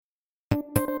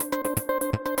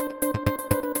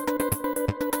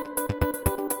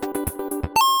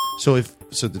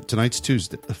Tonight's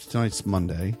Tuesday. Tonight's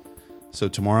Monday. So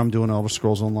tomorrow I'm doing Elder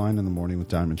Scrolls Online in the morning with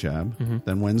Diamond Jab. Mm-hmm.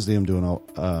 Then Wednesday I'm doing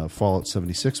Fallout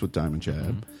 76 with Diamond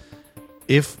Jab.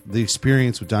 If the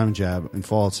experience with Diamond Jab and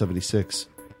Fallout 76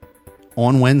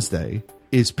 on Wednesday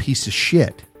is piece of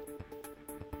shit,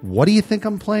 what do you think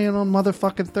I'm playing on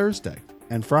motherfucking Thursday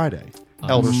and Friday?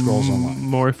 Elder Scrolls Online.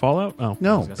 More Fallout? Oh.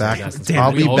 No, back. Damn,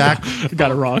 I'll be back. Got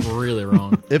it wrong. Really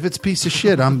wrong. If it's piece of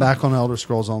shit, I'm back on Elder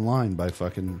Scrolls Online by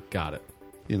fucking Got it.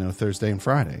 Thursday and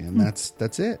Friday, and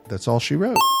that's it. That's all she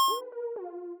wrote.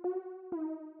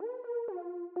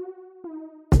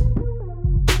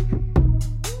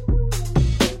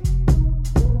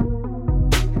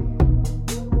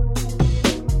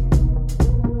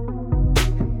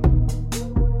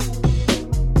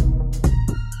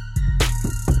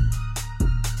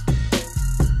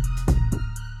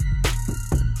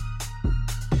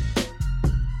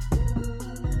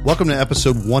 Welcome to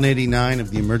episode 189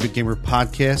 of the Emergent Gamer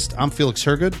Podcast. I'm Felix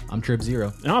Hergood. I'm Trib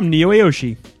Zero. I'm Neo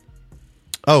Aoshi.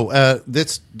 Oh,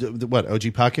 that's what, OG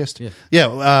Podcast?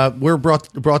 Yeah. We're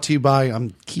brought to you by, I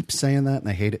keep saying that and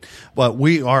I hate it, but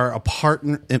we are a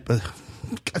partner.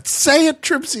 Say it,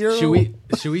 Trib Zero. Should we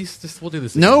we'll do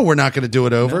this again. No, we're not going to do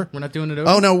it over. No, we're not doing it over?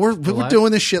 Oh, no, we're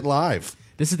doing this shit live.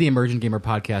 This is the Emergent Gamer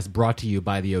Podcast brought to you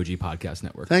by the OG Podcast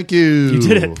Network. Thank you. You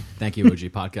did it. Thank you, OG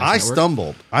Podcast Network. I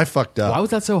stumbled. I fucked up. Why was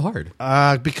that so hard?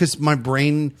 Because my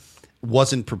brain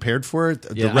wasn't prepared for it.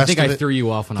 Yeah, I think I threw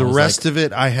you off when I was the rest of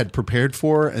it I had prepared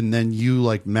for, and then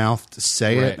you mouthed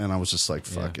say Right. it, and I was just like,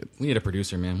 fuck it. We need a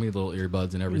producer, man. We need little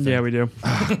earbuds and everything. Yeah, we do.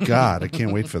 Oh, God, I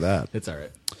can't wait for that. It's all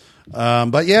right.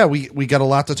 But yeah, we got a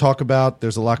lot to talk about.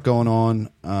 There's a lot going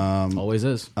on. Always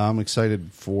is. I'm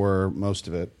excited for most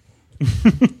of it.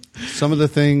 Some of the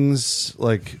things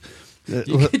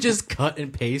You could just cut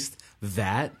and paste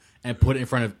that and put it in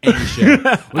front of any show.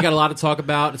 We got a lot to talk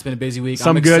about. It's been a busy week.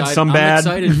 Some I'm good, excited. some bad.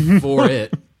 I'm excited for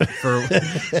it.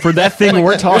 For that thing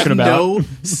we're talking about. No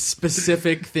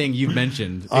specific thing you've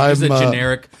mentioned. It's just a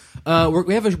generic.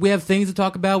 We have things to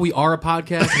talk about. We are a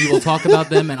podcast. We will talk about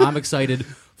them, and I'm excited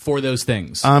for those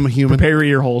things. I'm a human. Prepare your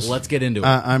ear holes. Let's get into it.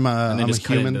 I'm and then a just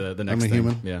cut human. into the next I'm a thing.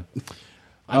 human. Yeah.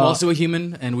 I'm also a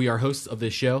human, and we are hosts of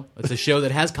this show. It's a show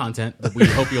that has content that we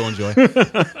hope you'll enjoy.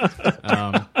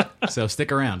 So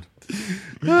stick around.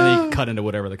 And then you cut into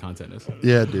whatever the content is.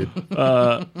 Yeah, dude.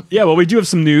 Yeah, well, we do have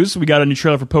some news. We got a new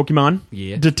trailer for Pokemon.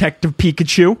 Yeah. Detective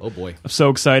Pikachu. Oh, boy. I'm so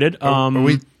excited. Are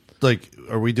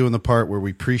we doing the part where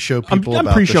we pre-show people I'm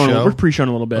about pre-showing. the show? We're pre-showing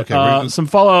a little bit. Okay, some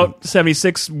Fallout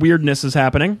 76 weirdness is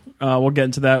happening. We'll get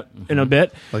into that in a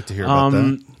bit. I'd like to hear about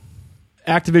that.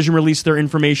 Activision released their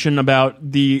information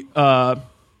about the what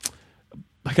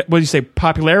do you say,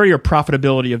 popularity or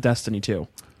profitability of Destiny 2?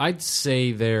 I'd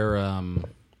say they're...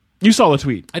 You saw the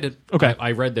tweet. I did. Okay.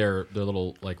 I read their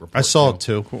little report. I saw it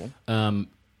too. Cool.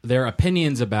 Their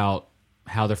opinions about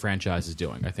how the franchise is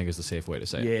doing, I think, is the safe way to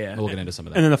say it. Yeah. We'll get into some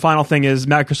of that. And then the final thing is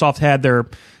Microsoft had their,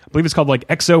 I believe it's called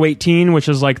XO18, which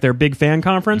is their big fan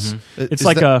conference. It's a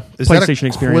PlayStation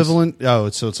experience. Equivalent? Oh,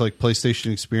 so it's like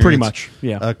PlayStation experience. Pretty much,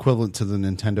 yeah. Equivalent to the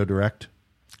Nintendo Direct.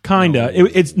 Kinda.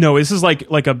 This is like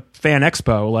a fan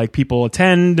expo. Like people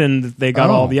attend and they got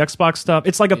all the Xbox stuff.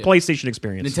 It's like a PlayStation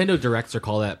experience. Nintendo Directs are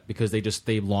called that because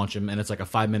they launch them and it's like a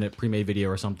 5-minute pre-made video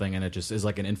or something, and it just is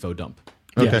like an info dump.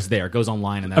 Okay. It's there. It goes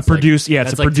online, and that's it's a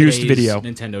that's produced today's video.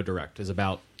 Nintendo Direct is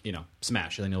about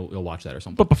Smash, and then you'll watch that or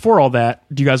something. But before all that,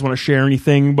 do you guys want to share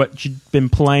anything? What you've been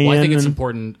playing? Well, I think it's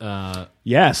important.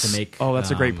 Yes. To make. Oh,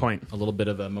 that's a great point. A little bit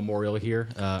of a memorial here.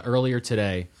 Earlier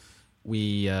today,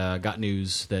 we got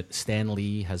news that Stan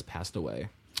Lee has passed away.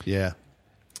 Yeah.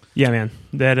 Yeah, man.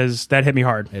 That hit me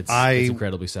hard. It's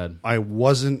incredibly sad. I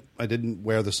didn't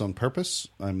wear this on purpose.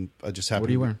 I just happened. What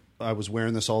are you wearing? I was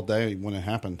wearing this all day when it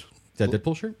happened. Is that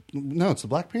Deadpool shirt? No, it's the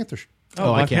Black Panther shirt. Oh,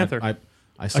 Black I can't. Panther.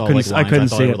 I saw couldn't- lines. I couldn't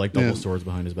thought see it it. were like double Yeah. swords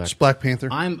behind his back. It's Black Panther.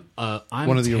 I'm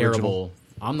One of the terrible. original.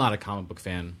 I'm not a comic book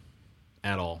fan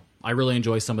at all. I really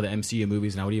enjoy some of the MCU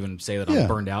movies, and I would even say that Yeah. I'm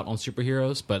burned out on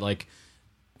superheroes. But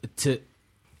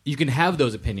you can have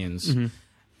those opinions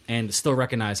and still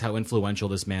recognize how influential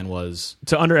this man was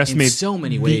To underestimate in so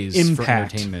many ways the for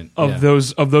impact entertainment of Yeah.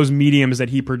 those mediums that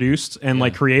he produced and Yeah.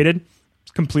 created.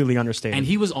 It's completely understated. And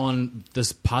he was on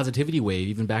this positivity wave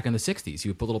even back in the 60s. He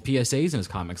would put little PSAs in his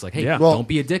comics like, hey, Yeah. Well, don't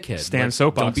be a dickhead. stand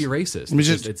soapbox. Don't be racist. I mean,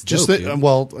 It's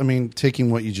dope, taking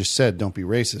what you just said, don't be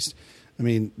racist. I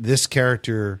mean, this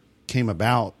character came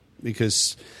about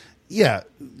because,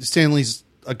 Stan Lee's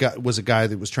was a guy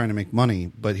that was trying to make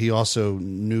money, but he also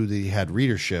knew that he had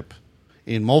readership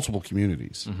in multiple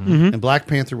communities. And Black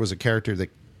Panther was a character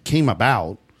that came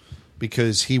about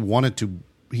because he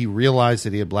realized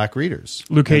that he had black readers.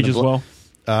 Luke Cage as well.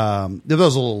 That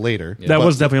was a little later. That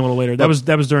was definitely a little later.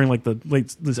 That was during like the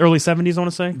early 70s, I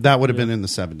want to say. That would have been in the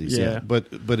 70s, Yeah.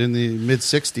 But in the mid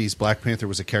 60s, Black Panther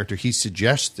was a character he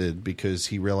suggested because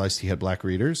he realized he had black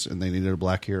readers and they needed a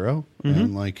black hero,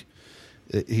 and like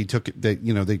he took it.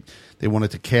 They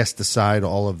wanted to cast aside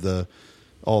all the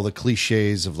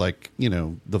cliches of like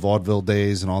the vaudeville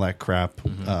days and all that crap,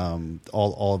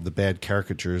 all of the bad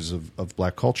caricatures of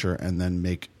black culture, and then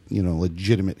make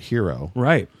legitimate hero.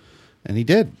 Right. And he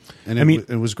did, and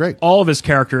it was great. All of his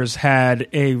characters had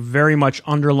a very much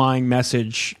underlying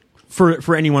message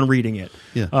for anyone reading it.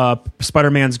 Yeah.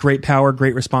 Spider-Man's great power,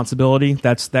 great responsibility.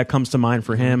 That comes to mind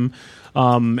for him.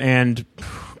 And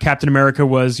Captain America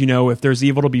was, if there's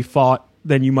evil to be fought,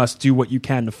 then you must do what you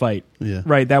can to fight. Yeah.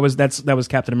 Right. That was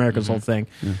Captain America's whole thing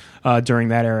during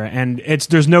that era. And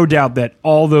there's no doubt that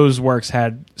all those works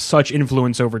had such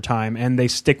influence over time, and they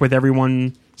stick with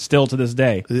everyone still to this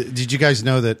day. Did you guys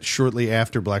know that shortly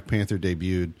after Black Panther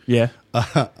debuted, Yeah.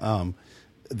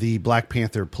 The Black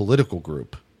Panther political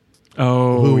group,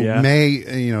 Oh, who yeah. may,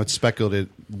 it's speculated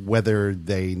whether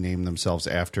they name themselves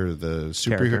after the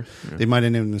superhero. Character, yeah. They might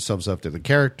have named themselves after the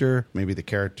character. Maybe the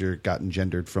character got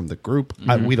engendered from the group.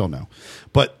 We don't know.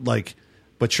 But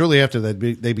shortly after that,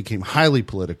 they became highly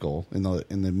political in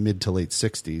the mid to late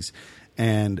 60s.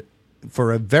 And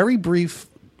for a very brief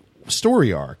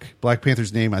story arc, Black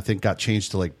Panther's name, I think, got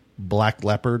changed to like Black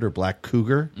Leopard or Black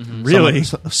Cougar. Really?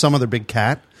 Some other big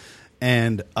cat.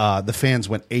 And the fans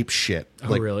went ape shit,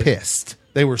 really? pissed.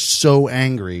 They were so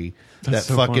angry That's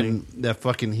that so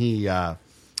funny. he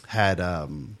had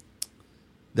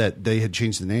that they had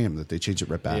changed the name, that they changed it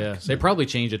right back. Yeah, they probably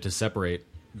changed it to separate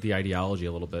the ideology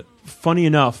a little bit. Funny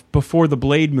enough, before the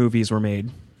Blade movies were made,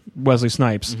 Wesley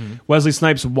Snipes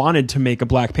wanted to make a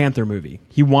Black Panther movie.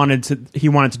 He wanted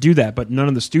to do that, but none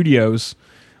of the studios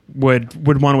would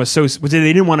want to associate.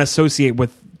 They didn't want to associate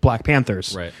with Black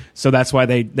Panthers, Right. So that's why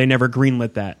they never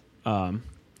greenlit that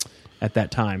at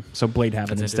that time. So Blade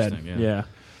happened That's instead. interesting, yeah.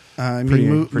 I Pretty-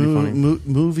 mean, pretty funny.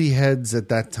 movie heads at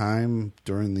that time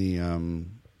during the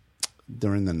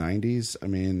 90s. I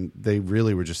mean, they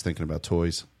really were just thinking about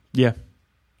toys. Yeah,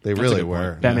 They That's a really good point.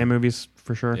 were. Batman movies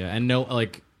for sure. Yeah, and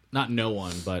not no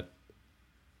one, but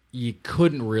you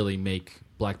couldn't really make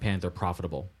Black Panther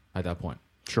profitable at that point.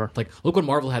 Sure. Like, look what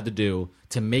Marvel had to do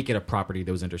to make it a property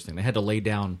that was interesting. They had to lay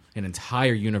down an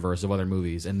entire universe of other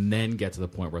movies and then get to the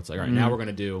point where it's like, all right, now we're going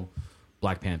to do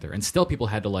Black Panther. And still people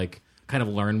had to, like, kind of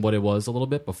learn what it was a little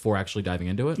bit before actually diving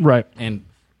into it. Right. And,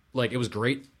 like, it was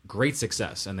great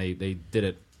success. And they did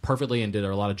it perfectly and did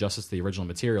a lot of justice to the original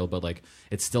material. But, like,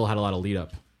 it still had a lot of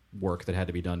lead-up work that had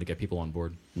to be done to get people on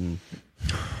board.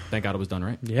 Thank God it was done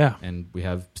right. Yeah. And we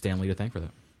have Stan Lee to thank for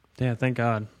that. Yeah, thank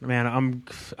God, man.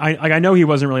 I know he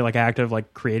wasn't really like active,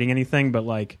 like creating anything, but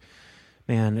like,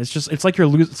 man, it's like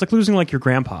losing like your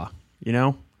grandpa,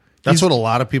 That's what a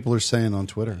lot of people are saying on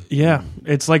Twitter. Yeah,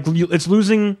 it's like it's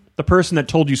losing the person that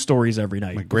told you stories every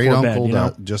night. My great before uncle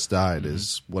bed, just died,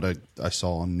 is what I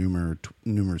saw on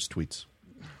numerous tweets.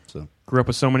 So grew up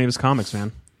with so many of his comics,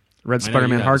 man. Read I know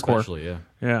Spider-Man you have, hardcore. especially, yeah.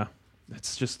 Yeah,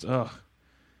 it's just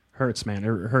hurts, man.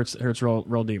 It hurts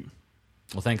real deep.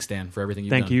 Well, thanks, Stan, for everything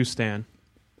you've done. Thank you, Stan.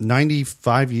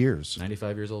 95 years.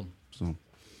 95 years old. So it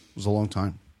was a long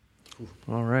time.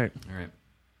 All right, All right.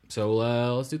 So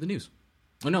let's do the news.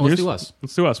 Oh, no, let's do us.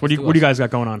 Let's do us. What do do you us. guys got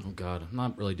going on? Oh, God. I'm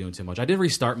not really doing too much. I did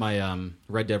restart my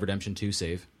Red Dead Redemption 2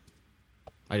 save.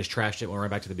 I just trashed it, went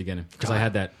right back to the beginning because I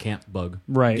had that camp bug.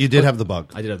 Right, You did have the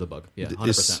bug. I did have the bug. Yeah,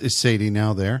 100%. Is Sadie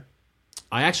now there?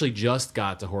 I actually just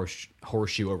got to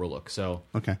Horseshoe Overlook, so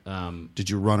Okay. Did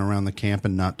you run around the camp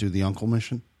and not do the uncle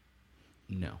mission?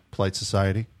 no. Polite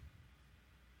Society?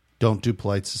 Don't do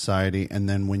Polite Society, and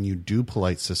then when you do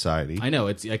Polite Society, I know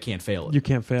I can't fail it. you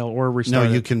can't fail or restart.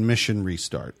 no, you it. can mission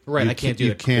restart. Right, You I can't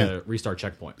you do the restart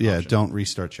checkpoint. Yeah, option. don't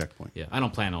restart checkpoint. Yeah, I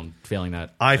don't plan on failing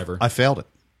that I ever. failed it.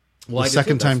 Well, I the did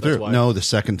second too. time That's through. why. No, the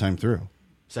second time through.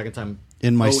 Second time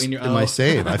In my in my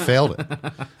save, I failed it.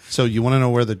 So you want to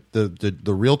know where the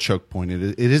real choke point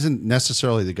is? It isn't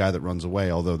necessarily the guy that runs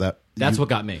away, although That's what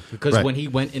got me because Right. when he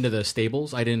went into the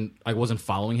stables, I wasn't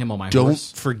following him on my Don't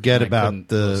horse. forget and I about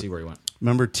couldn't really see where he went.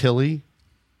 Remember Tilly?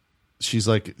 She's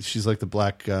like the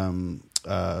black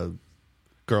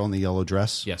girl in the yellow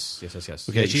dress. Yes.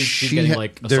 Okay, Yeah, she's getting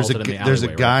like there's assaulted in the alleyway. there's a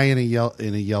right? guy in a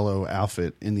yellow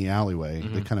outfit in the alleyway.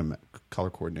 They kind of color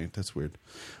coordinate. That's weird.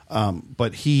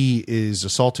 But he is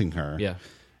assaulting her. Yeah.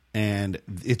 And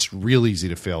it's real easy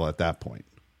to fail at that point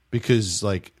because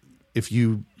like if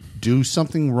you do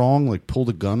something wrong, like pull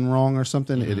the gun wrong or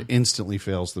something, it instantly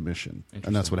fails the mission.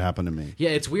 And that's what happened to me. Yeah,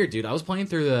 it's weird, dude. I was playing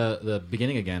through the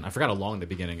beginning again. I forgot how long the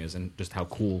beginning is and just how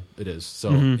cool it is.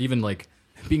 So even like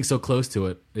being so close to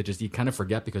it, you kind of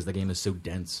forget because the game is so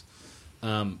dense.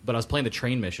 But I was playing the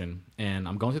train mission, and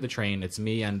I'm going through the train. It's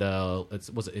me and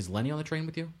is Lenny on the train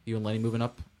with you? You and Lenny moving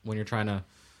up when you're trying to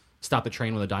stop the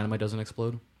train when the dynamite doesn't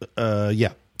explode?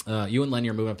 Yeah. You and Lenny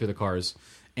are moving up through the cars,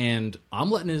 and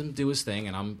I'm letting him do his thing,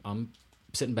 and I'm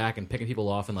sitting back and picking people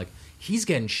off, and like he's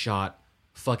getting shot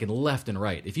fucking left and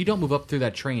right. If you don't move up through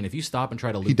that train, if you stop and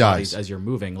try to loot bodies as you're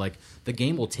moving, like the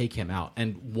game will take him out.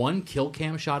 And one kill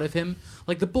cam shot of him,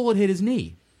 like the bullet hit his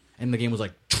knee, and the game was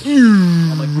like,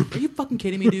 I'm like, are you fucking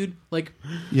kidding me, dude? Like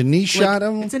your knee shot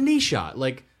him? It's a knee shot.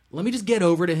 Like, let me just get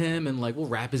over to him and like we'll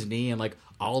wrap his knee and like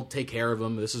I'll take care of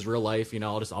him. This is real life, you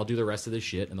know. I'll do the rest of this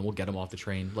shit and then we'll get him off the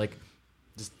train. Like,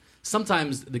 just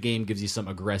sometimes the game gives you some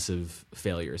aggressive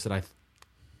failures that I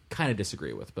kind of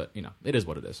disagree with, but you know, it is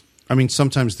what it is. I mean,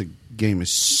 sometimes the game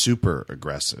is super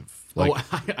aggressive. Like,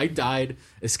 I died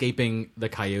escaping the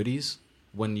coyotes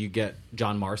when you get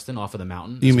John Marston off of the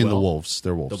mountain. You mean the wolves?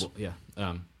 They're wolves. Yeah.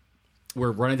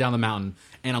 We're running down the mountain,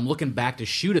 and I'm looking back to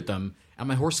shoot at them, and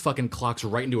my horse fucking clocks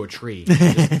right into a tree.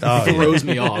 Just throws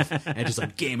me off, and just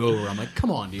like, game over. I'm like,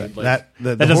 come on, dude. Like,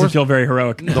 that doesn't feel very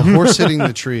heroic. The horse hitting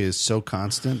the tree is so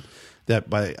constant that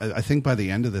I think by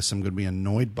the end of this, I'm going to be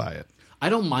annoyed by it. I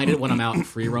don't mind it when I'm out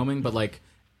free roaming, but like,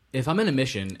 if I'm in a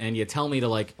mission and you tell me to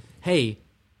like, hey,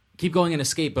 keep going and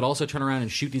escape, but also turn around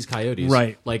and shoot these coyotes.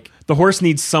 Right. Like, the horse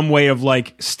needs some way of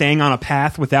like staying on a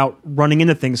path without running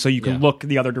into things so you can look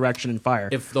the other direction and fire.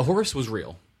 If the horse was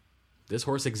real, this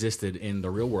horse existed in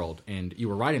the real world, and you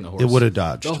were riding the horse, it would have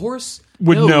dodged. The horse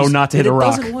would know not to hit a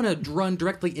rock. It doesn't want to run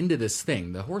directly into this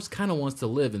thing. The horse kind of wants to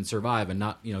live and survive and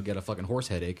not, you know, get a fucking horse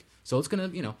headache. So it's going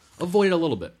to, you know, avoid it a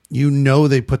little bit. You know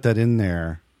they put that in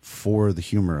there for the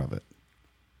humor of it.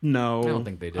 No, I don't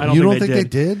think they did. You don't think they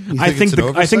did? I think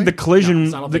the collision.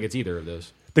 No, I don't think it's either of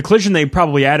those. The collision they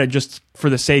probably added just for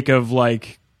the sake of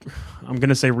like, I'm going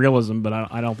to say realism, but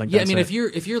I don't think. Yeah, that's I mean,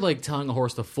 it. if you're like telling a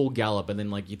horse to full gallop and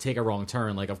then like you take a wrong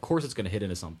turn, like of course it's going to hit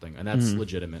into something, and that's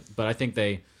legitimate. But I think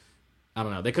I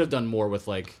don't know, they could have done more with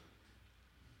like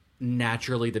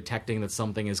naturally detecting that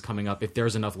something is coming up if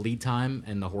there's enough lead time,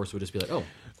 and the horse would just be like, oh.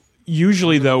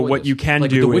 Usually, though, what you can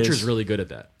like, do The Witcher's is really good at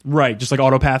that. Right, just like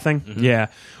autopathing. Yeah,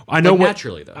 I know.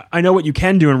 Naturally, though, I know what you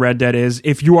can do in Red Dead is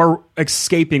if you are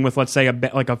escaping with, let's say,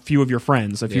 a few of your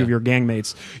friends, a few of your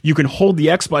gangmates, you can hold the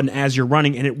X button as you're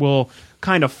running, and it will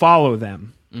kind of follow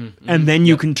them, and then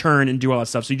you can turn and do all that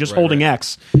stuff. So you're just holding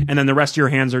X, and then the rest of your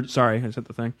hands are. Sorry, I said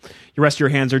the thing. The rest of your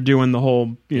hands are doing the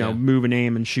whole, move and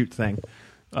aim and shoot thing.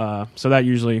 So that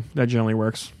generally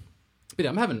works. But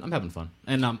yeah, I'm having fun,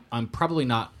 and I'm probably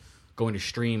not going to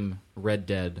stream Red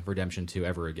Dead Redemption 2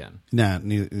 ever again. Nah,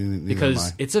 neither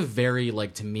because it's a very,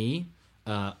 like, to me,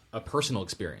 a personal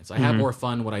experience. I have more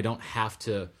fun when I don't have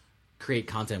to create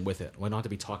content with it. When I don't have to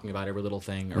be talking about every little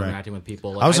thing or interacting with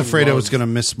people. Like, I was afraid I was going to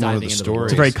miss more of the story.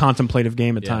 It's a very contemplative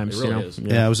game at times. It really is.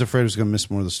 Yeah, I was afraid I was going to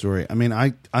miss more of the story. I mean,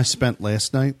 I spent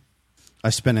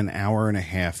an hour and a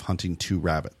half hunting 2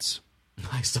 rabbits.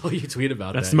 I saw you tweet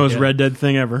about That's the most Red Dead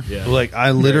thing ever. Yeah. Like,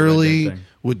 I literally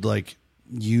would, like,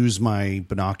 use my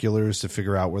binoculars to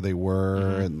figure out where they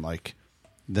were and like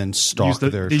then stalk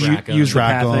their track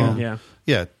them.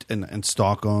 Yeah, and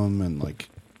stalk them and like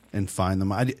and find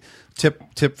them.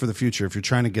 Tip for the future: if you're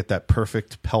trying to get that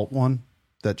perfect pelt one,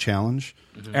 that challenge,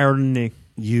 arrow to the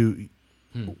knee.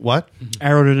 What?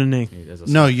 Arrow to the knee.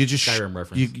 No, you just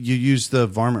you use the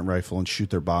varmint rifle and shoot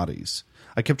their bodies.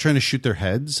 I kept trying to shoot their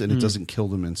heads and it doesn't kill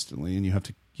them instantly, and you have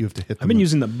to hit them. I've been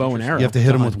using the bow and arrow. You have to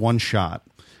hit them with one shot.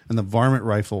 And the varmint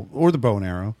rifle or the bow and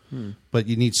arrow, but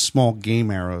you need small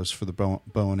game arrows for the bow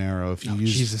and arrow. If you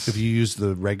use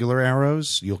the regular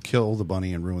arrows, you'll kill the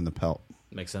bunny and ruin the pelt.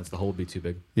 Makes sense. The hole would be too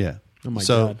big. Yeah. Oh my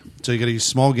God. So you got to use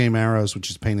small game arrows, which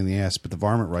is a pain in the ass. But the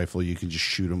varmint rifle, you can just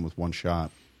shoot them with one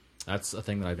shot. That's a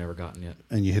thing that I've never gotten yet.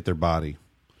 And you hit their body.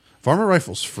 Varmint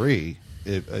rifle's free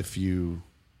if you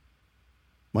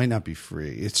might not be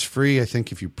free. It's free, I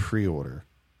think, if you pre-order.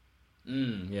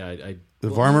 The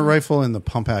varmint rifle and the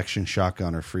pump action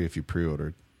shotgun are free if you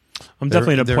pre-ordered. I'm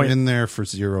definitely at a point in there for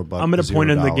 $0. I'm at a point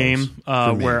in the game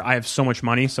where I have so much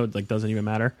money, so it like doesn't even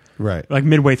matter. Right, like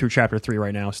midway through chapter 3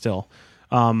 right now. Still,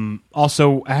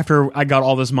 also after I got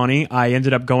all this money, I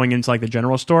ended up going into like the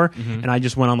general store and I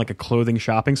just went on like a clothing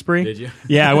shopping spree. Did you?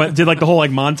 Yeah, I did like the whole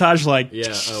like montage, like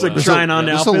trying on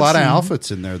outfits. There's a lot of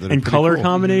outfits in there that and are color cool.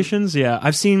 combinations. Yeah,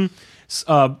 I've seen.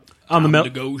 On to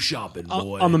go shopping,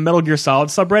 boy. On the Metal Gear Solid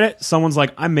subreddit, someone's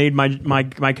like, I made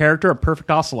my character a perfect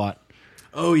ocelot.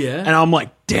 Oh yeah, And I'm like,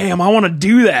 damn, I want to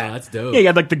do that. Oh, that's dope. Yeah, you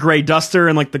had like the gray duster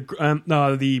and like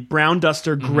the brown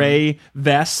duster, gray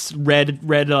vest, red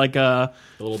like a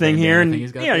little thing bandana here, and thing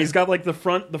he's got yeah, there. he's got like the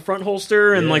front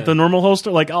holster and Yeah. like the normal holster.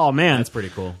 Like, oh man, that's pretty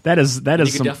cool. That is You can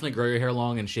some definitely grow your hair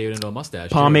long and shave it into a mustache.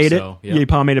 pomade too, it. so, Yeah, you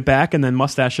pomade it back and then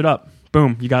mustache it up.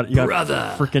 Boom, you got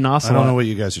Brother. freaking I Ocelot. don't know what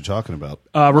you guys are talking about.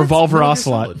 Revolver Metal Gear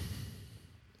Ocelot. Solid.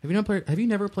 Have you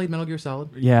never played Metal Gear Solid?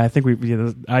 Yeah, I think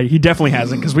he definitely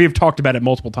hasn't because we have talked about it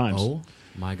multiple times. Oh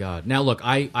my god! Now look,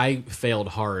 I failed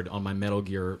hard on my Metal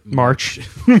Gear March.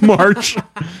 March.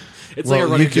 It's like a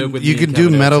Well, running you can joke with you me can and do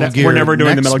Kevin Metal Oates. Gear. We're never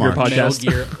doing the next Metal Gear March. podcast.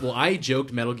 Metal Gear. Well, I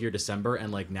joked Metal Gear December,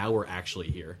 and like now we're actually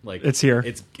here. Like It's here.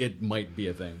 It might be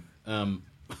a thing. I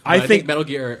I think- Metal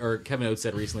Gear, or Kevin Oates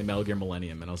said recently, Metal Gear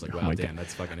Millennium, and I was like, wow, my damn,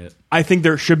 that's fucking it. I think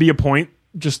there should be a point.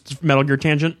 Just Metal Gear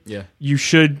tangent. Yeah. You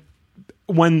should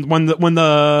when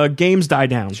the games die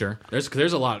down. Sure,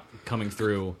 there's a lot coming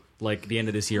through, like the end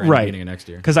of this year and the Right. beginning of next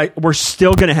year. Because we're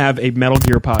still going to have a Metal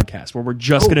Gear podcast where we're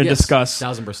just going to yes, discuss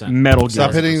 1000%. Metal Gear.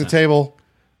 Stop hitting the table.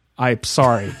 I'm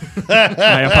sorry.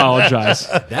 I apologize.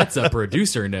 That's a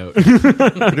producer note.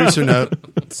 Producer note.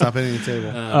 Stop hitting the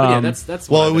table. But yeah, that's what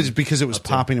Well, I've it was been because it was up to.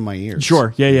 popping in my ears.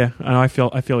 Sure. Yeah. I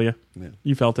feel you. Yeah.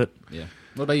 You felt it. Yeah.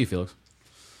 What about you, Felix?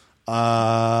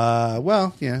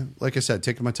 Well, yeah. Like I said,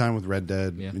 taking my time with Red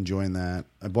Dead, Yeah. enjoying that.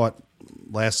 I bought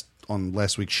last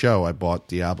week's show. I bought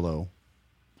Diablo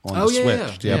on the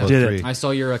Switch. Diablo Did it. 3. I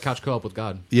saw your couch co-op with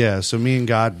God. Yeah. So me and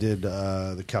God did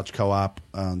the couch co-op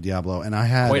on Diablo, and I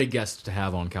had Quite a guest to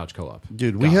have on couch co-op.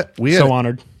 dude. God. We had So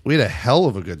honored. We had a hell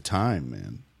of a good time,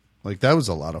 man. Like that was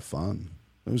a lot of fun.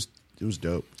 It was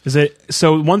dope. Is it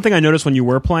so? One thing I noticed when you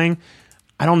were playing,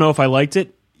 I don't know if I liked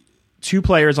it. 2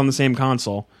 players on the same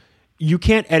console, you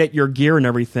can't edit your gear and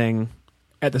everything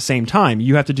at the same time.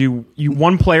 You have to do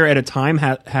one player at a time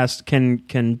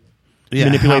can Yeah,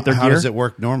 manipulate their how gear. does it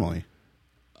work normally?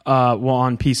 Well,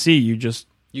 on PC,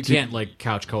 You can't like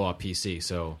couch co-op PC,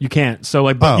 so you can't. So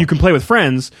like, but Oh. you can play with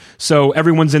friends. So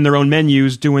everyone's in their own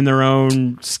menus, doing their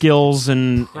own skills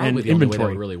and probably the only way that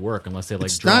inventory. would really work unless they like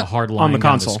It's draw not a hard line on the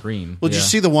down console. the screen. Well, did you Yeah.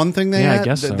 see the one thing they Yeah, I had?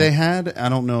 guess that so. They had. I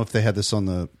don't know if they had this on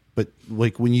the, but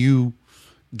like when you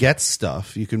get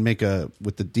stuff, you can make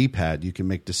with the D-pad. You can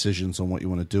make decisions on what you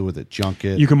want to do with it. Junk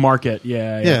it. You can mark it.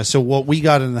 Yeah. Yeah. So what we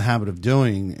got in the habit of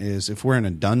doing is, if we're in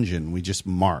a dungeon, we just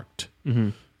marked. Mm-hmm.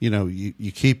 You know,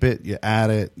 you keep it, you add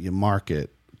it, you mark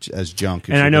it as junk. if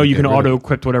And you're I know gonna you get can rid of auto it.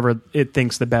 equip whatever it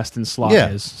thinks the best in slot Yeah.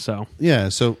 is. So Yeah.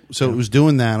 So it was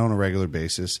doing that on a regular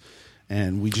basis,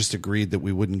 and we just agreed that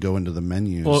we wouldn't go into the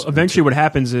menus. well, eventually, what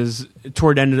happens is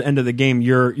toward the end of the game,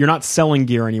 you're not selling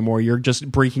gear anymore. You're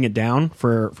just breaking it down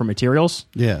for materials.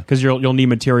 Yeah. because you'll need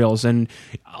materials, and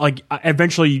like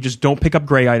eventually, you just don't pick up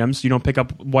gray items. You don't pick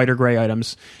up white or gray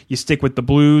items. You stick with the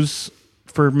blues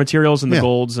for materials and the Yeah.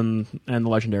 golds and the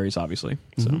legendaries, obviously.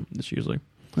 So that's usually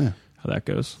Yeah. how that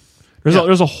goes.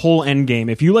 There's a whole end game.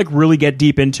 If you like really get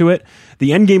deep into it,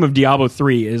 the end game of Diablo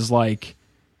 3 is like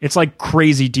it's like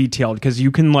crazy detailed because you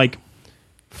can like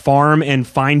farm and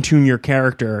fine tune your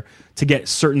character to get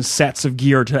certain sets of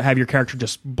gear to have your character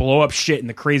just blow up shit in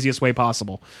the craziest way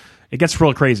possible. It gets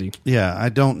real crazy. Yeah, I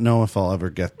don't know if I'll ever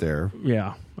get there.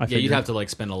 Yeah, I Yeah, figured. you'd have to like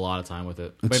spend a lot of time with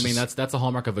it. But I mean, just- that's a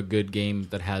hallmark of a good game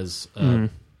that has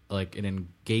like an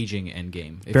engaging end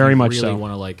game. If Very you much really so.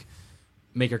 want to like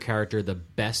make your character the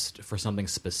best for something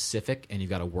specific, and you've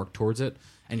got to work towards it,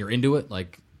 and you're into it,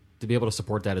 like to be able to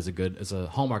support that is a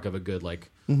hallmark of a good like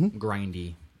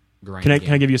grindy. Can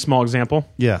I give you a small example?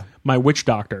 Yeah. My witch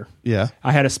doctor. Yeah.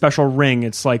 I had a special ring.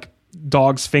 It's like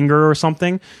dog's finger or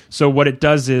something. So what it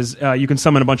does is you can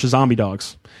summon a bunch of zombie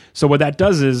dogs. So what that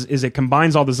does is it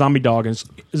combines all the zombie dogs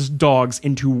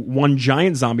into one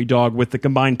giant zombie dog with the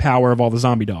combined power of all the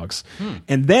zombie dogs.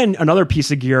 And then another piece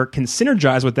of gear can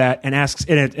synergize with that and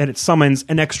it summons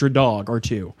an extra dog or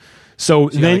two.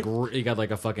 So You then you got like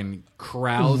a fucking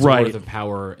crowd's Right. worth of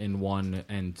power in 1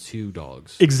 and 2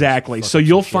 dogs. exactly. So Fucking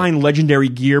you'll shit. find legendary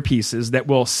gear pieces that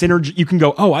will synergy. You can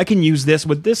go, oh, I can use this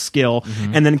with this skill,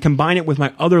 and then combine it with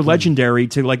my other legendary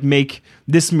to like make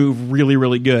this move really,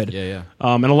 really good. Yeah.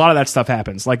 And a lot of that stuff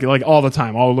happens like all the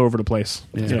time, all over the place.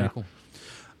 Yeah. Pretty cool.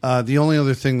 The only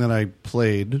other thing that I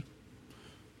played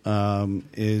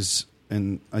is,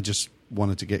 and I just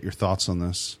wanted to get your thoughts on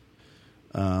this.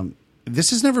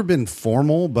 This has never been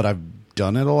formal, but I've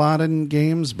done it a lot in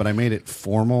games. But I made it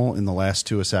formal in the last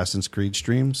 2 Assassin's Creed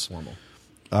streams. Formal.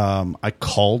 I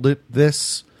called it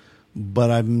this,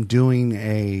 but I'm doing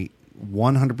a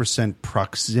 100%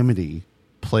 proximity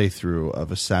playthrough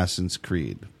of Assassin's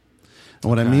Creed. And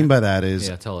what I mean by that is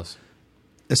Yeah, tell us.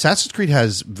 Assassin's Creed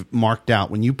has marked out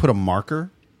when you put a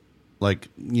marker, like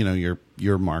your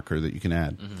your marker that you can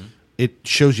add. It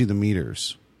shows you the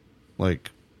meters,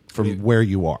 like from where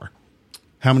you are.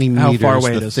 How many How meters far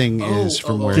away the it is. thing is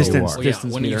from where Distance. you are. Yeah,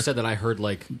 Distance when meter. you said that, I heard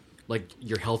like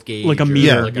your health gauge, Like a or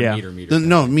meter, like a yeah. meter.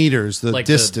 No, meters, the Like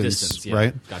the distance, distance, yeah.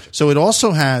 right? Gotcha. So it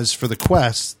also has, for the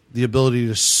quest, the ability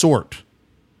to sort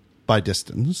by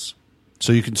distance.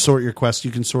 So you can sort your quests.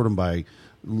 You can sort them by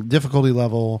difficulty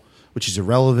level, which is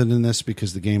irrelevant in this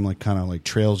because the game like kind of like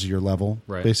trails your level,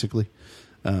 Right. basically.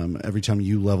 Every time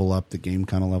you level up, the game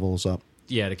kind of levels up.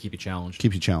 Yeah, to keep you challenged.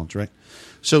 Keep you challenged, right?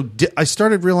 So I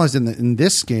started realizing that in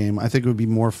this game, I think it would be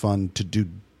more fun to do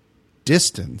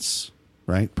distance,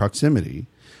 right? Proximity,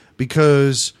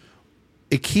 because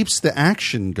it keeps the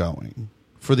action going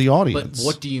for the But audience.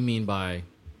 what do you mean by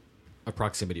a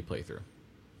proximity playthrough?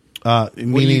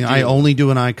 Meaning do? I only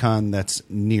do an icon that's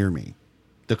near me,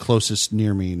 the closest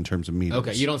near me in terms of meters.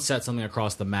 Okay, you don't set something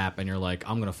across the map and you're like,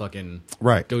 I'm gonna fucking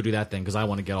Right. go do that thing because I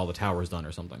want to get all the towers done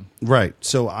or something. Right.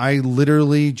 So I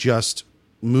literally just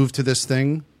move to this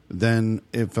thing. Then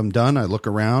if I'm done, I look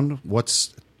around.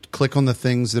 Click on the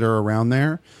things that are around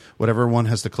there. Whatever one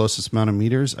has the closest amount of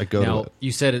meters, I go Now to it.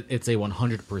 you said it's a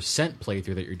 100%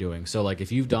 playthrough that you're doing. So like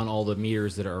if you've done all the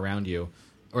meters that are around you,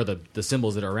 or the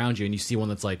symbols that are around you, and you see one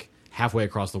that's like halfway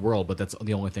across the world, but that's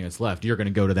the only thing that's left, you're going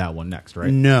to go to that one next,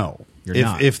 right? No. You're if,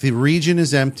 not. if the region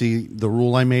is empty, the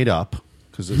rule I made up,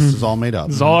 because this is all made up.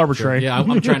 It's all arbitrary. Yeah,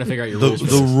 I'm trying to figure out your the, rules. for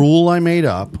the this. rule I made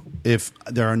up, if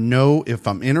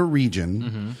I'm in a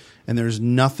region and there's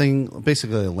nothing,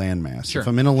 basically a landmass. Sure. If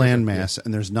I'm in a landmass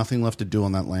and there's nothing left to do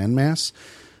on that landmass,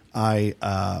 I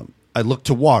look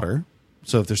to water.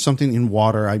 So if there's something in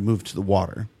water, I move to the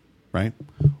water, right?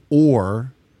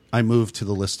 Or I move to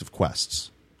the list of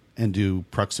quests and do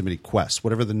proximity quests,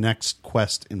 whatever the next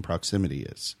quest in proximity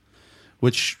is,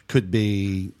 which could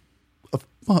be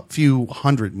a few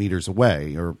hundred meters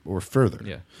away or further.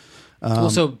 Yeah. Well,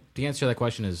 so the answer to that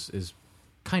question is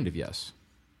kind of yes.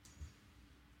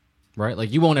 Right?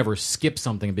 Like you won't ever skip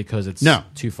something because it's No.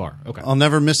 too far. Okay. I'll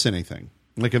never miss anything.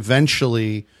 Like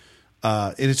eventually,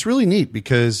 and it's really neat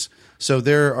because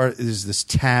there's this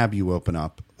tab you open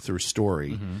up through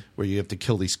story where you have to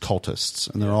kill these cultists,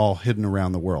 and they're all hidden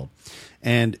around the world.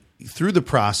 And through the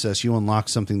process, you unlock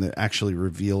something that actually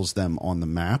reveals them on the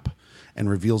map and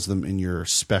reveals them in your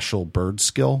special bird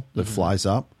skill that flies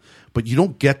up. But you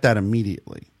don't get that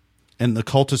immediately. And the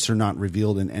cultists are not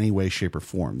revealed in any way, shape, or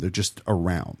form. They're just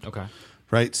around. Okay.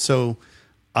 Right? So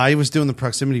I was doing the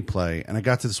proximity play, and I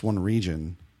got to this one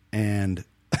region, and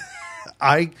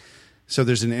so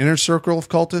there's an inner circle of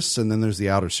cultists, and then there's the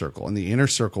outer circle. And the inner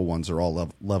circle ones are all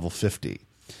level 50.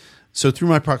 So through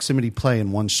my proximity play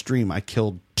in one stream, I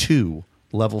killed 2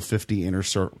 level 50 inner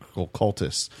circle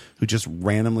cultists who just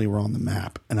randomly were on the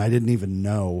map, and I didn't even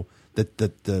know that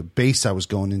the base I was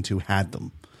going into had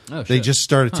them. Oh, They shit. just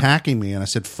started attacking me, and I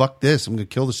said, fuck this. I'm going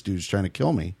to kill this dude who's trying to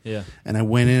kill me. Yeah. And I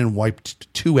went in and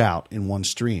wiped 2 out in one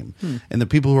stream. And the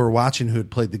people who were watching who had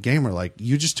played the game were like,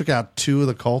 you just took out 2 of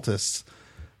the cultists.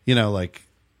 You know, like,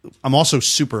 I'm also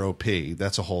super OP.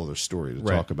 That's a whole other story to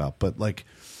Right. talk about.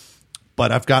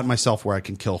 But I've gotten myself where I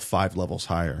can kill 5 levels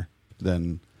higher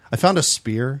than... I found a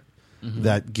spear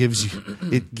that gives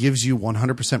you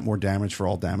 100% more damage for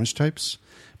all damage types,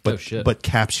 Oh, shit. but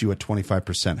caps you at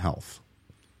 25% health.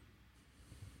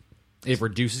 It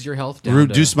reduces your health down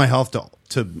Reduce my health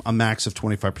to a max of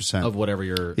 25%. of whatever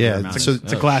your Yeah, your amount so is. it's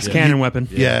It's a glass shit. cannon weapon.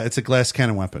 yeah, it's a glass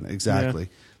cannon weapon. Exactly.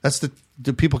 That's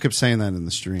the people kept saying that in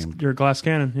the stream. You're a glass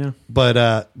cannon, yeah.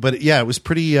 But yeah, it was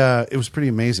pretty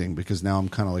amazing because now I'm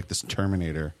kind of like this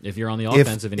Terminator. If you're on the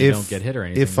offensive and you don't get hit or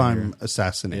anything, If then I'm you're-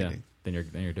 assassinating. then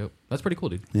you're dope. That's pretty cool,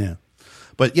 dude. Yeah.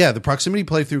 But yeah, the proximity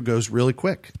playthrough goes really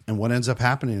quick. And what ends up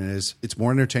happening is it's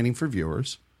more entertaining for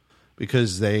viewers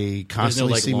because they There's no,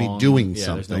 constantly like, see long- me doing yeah,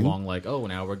 something. There's no long like, oh,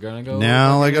 now we're gonna go.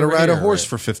 Now we're I got to gonna go ride a here, horse right.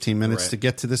 for 15 minutes Right. to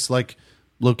get to this like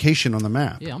location on the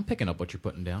map. Yeah, I'm picking up what you're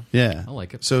putting down. Yeah. I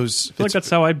like it. So I feel like that's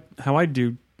how I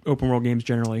do open world games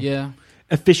generally. Yeah,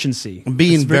 Efficiency. I'm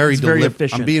being It's very it's very deliberate.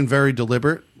 efficient. I'm being very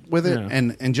deliberate with it,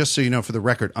 Yeah. and just so you know, for the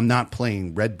record, I'm not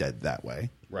playing Red Dead that way.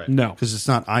 right. No. Because it's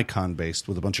not icon based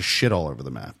with a bunch of shit all over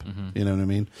the map. Mm-hmm. You know what I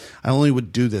mean? I only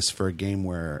would do this for a game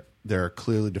where there are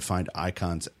clearly defined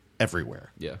icons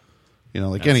everywhere. Yeah, You know,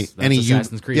 like That's any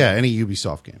Assassin's Creed. Yeah, any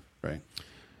Ubisoft game, right?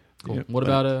 cool. Yeah. What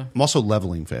about I'm also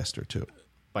leveling faster too.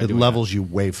 By It doing levels you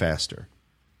way faster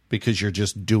because you're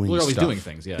just doing. Well, you're always stuff. doing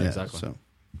things. Yeah, exactly. So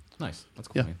Nice. That's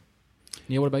cool. Yeah. Man.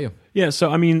 Yeah. What about you? Yeah, so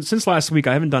I mean, since last week,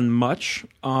 I haven't done much.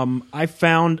 I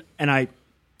found, and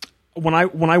when I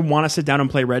want to sit down and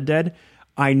play Red Dead,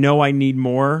 I know I need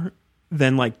more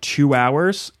than like 2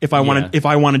 hours if I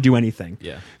Yeah. want to do anything.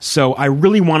 Yeah. So I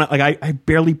really want to, like, I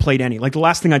barely played any. Like, the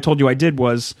last thing I told you I did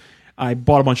was I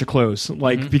bought a bunch of clothes,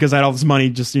 like, because I had all this money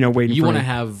just, waiting You for want to me.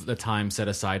 have the time set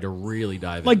aside to really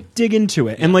dive in. Like, dig into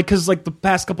it. And, like, because, like, the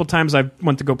past couple times I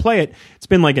went to go play it, it's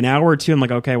been, like, an hour or two. I'm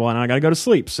like, okay, well, now I got to go to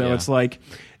sleep. So Yeah. it's like,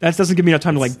 that doesn't give me enough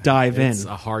time to, like, dive in. It's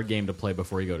a hard game to play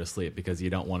before you go to sleep because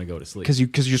you don't want to go to sleep. Because you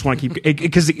just want to keep,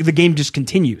 because the game just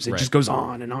continues. It Right. just goes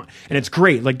on, and it's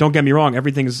great. Like, don't get me wrong,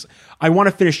 everything is. I want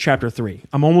to finish chapter 3.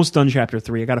 I'm almost done chapter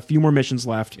 3. I got a few more missions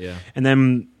left, Yeah. and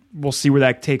then we'll see where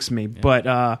that takes me. But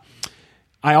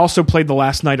I also played the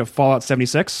last night of Fallout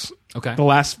 76. Okay. The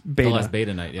last beta. The last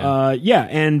beta night, yeah. Yeah,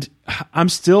 and I'm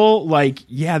still like,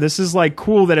 yeah, this is like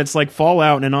cool that it's like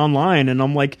Fallout and online, and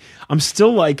I'm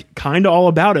still like kind of all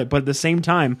about it, but at the same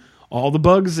time, all the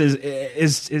bugs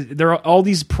is there are all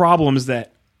these problems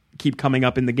that keep coming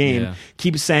up in the game. Yeah.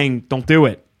 Keep saying, don't do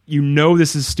it.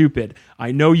 This is stupid.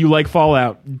 I know you like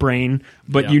Fallout, brain,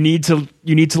 but Yeah. you need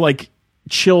to like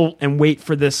chill and wait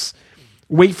for this.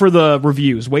 Wait for the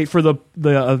reviews. Wait for the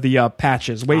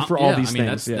patches. Wait for all Yeah, these I mean,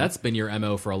 things. That's been your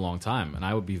MO for a long time, and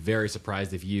I would be very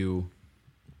surprised if you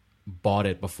bought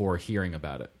it before hearing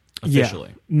about it officially.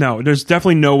 Yeah. No, there's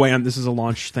definitely no way this is a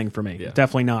launch thing for me. Yeah.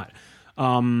 Definitely not.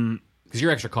 Because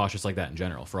you're extra cautious like that in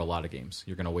general for a lot of games.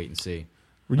 You're going to wait and see.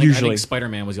 Like, I Usually. think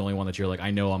Spider-Man was the only one that you're like,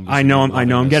 I know I'm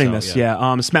getting this.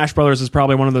 Yeah. Smash Brothers is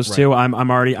probably one of those Right. too. I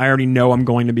already know I'm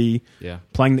going to be Yeah.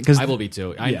 playing because I will be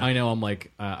too. Yeah. I know I'm like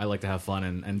I like to have fun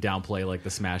and downplay like the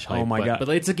Smash hype. Oh my God. But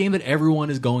it's a game that everyone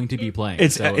is going to be playing.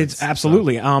 It's so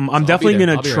absolutely. I'm definitely there.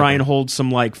 going I'll to be try right and there. hold some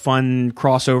like fun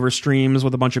crossover streams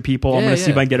with a bunch of people. I'm Yeah, going to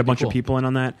see if I can get a that'd be bunch of cool. people in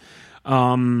on that.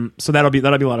 So that'll be a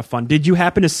lot of fun. Did you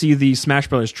happen to see the Smash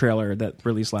Brothers trailer that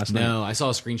released last night? No, I saw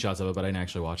screenshots of it, but I didn't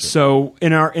actually watch it. So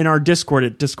in our Discord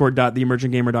at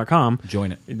discord.theemergentgamer.com,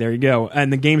 Join it. there you go.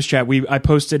 And the games chat, I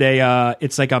posted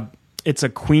it's a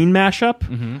Queen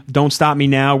mashup. Don't Stop Me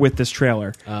Now with this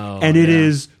trailer, and it yeah.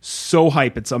 is so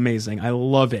hype. It's amazing. I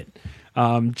love it.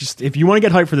 Just if you want to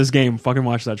get hyped for this game, fucking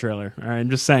watch that trailer. All right,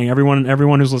 I'm just saying, everyone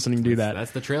who's listening, do that.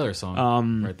 That's the trailer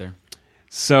song right there.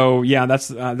 So yeah, that's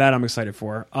that I'm excited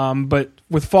for. But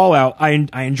with Fallout, I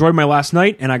enjoyed my last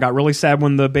night, and I got really sad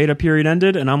when the beta period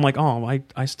ended, and I'm like, oh,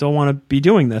 I still want to be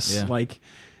doing this. Yeah. Like,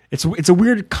 it's a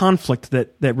weird conflict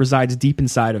that resides deep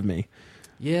inside of me.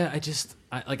 Yeah, I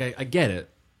get it.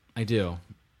 I do.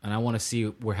 And I want to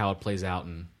see how it plays out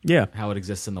and Yeah. how it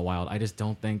exists in the wild. I just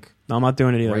don't think No, I'm not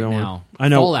doing it either. right Don't worry. now. I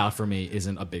know. Fallout for me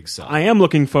isn't a big sell. I am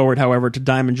looking forward, however, to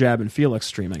Diamond Jab and Felix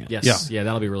streaming it. Yes. Yeah,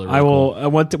 that'll be really, really I will. cool.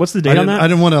 What's the I date on didn't, that? I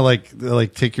didn't want to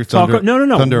like take your thunder. No.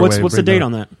 Thunder What's away, the bring date the-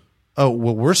 on that? Oh,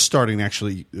 well, we're starting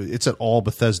actually. It's at all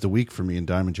Bethesda week for me in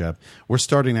Diamond Jab. We're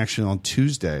starting actually on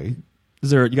Tuesday, Is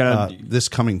there? You got this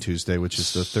coming Tuesday, which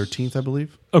is the 13th, I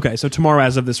believe. okay. So tomorrow,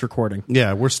 as of this recording.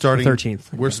 Yeah, we're starting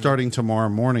 13th. We're starting tomorrow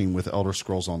morning with Elder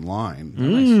Scrolls Online,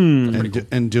 Mm.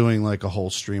 and doing like a whole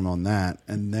stream on that,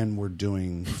 and then we're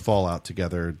doing Fallout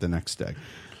together the next day,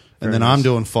 and then I'm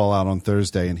doing Fallout on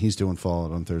Thursday, and he's doing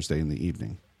Fallout on Thursday in the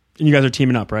evening, And you guys are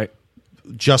teaming up, right?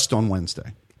 just on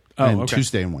Wednesday, Oh, and okay.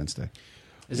 Tuesday and Wednesday.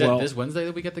 Is well- that this Wednesday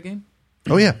that we get the game?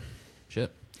 Oh yeah,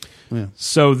 Shit. yeah.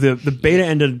 So the beta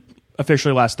ended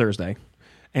officially last Thursday,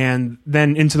 and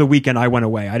then into the weekend I went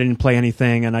away. I didn't play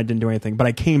anything and I didn't do anything. But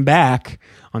I came back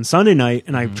on Sunday night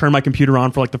and I turned my computer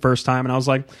on for like the first time, and I was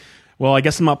like, "Well, I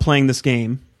guess I'm not playing this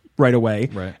game right away."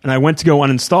 Right. And I went to go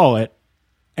uninstall it,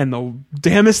 and the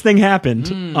damnest thing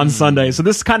happened on Sunday. So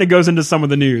this kind of goes into some of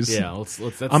the news. Yeah, let's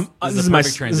this this is is a my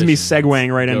perfect this is me transition.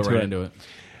 segueing right Let's into go it. into it.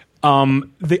 All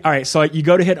right, so you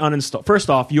go to hit uninstall. First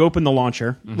off, you open the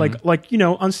launcher, like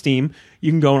on Steam,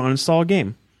 you can go and uninstall a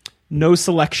game. No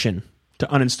selection to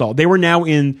uninstall. They were now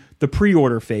in the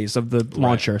pre-order phase of the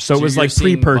launcher, so it was you're like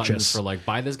seeing pre-purchase. buttons for like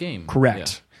buy this game.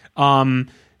 Correct.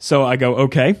 So I go,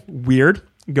 okay, weird.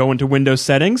 Go into Windows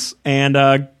settings and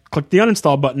click the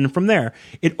uninstall button. And from there,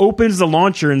 it opens the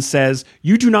launcher and says,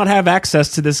 "You do not have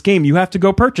access to this game. You have to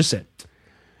go purchase it."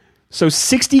 So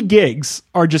 60 gigs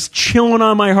are just chilling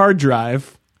on my hard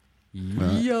drive.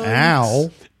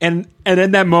 Ow. And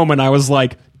in that moment, I was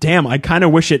like, damn, I kind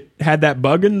of wish it had that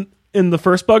bug in the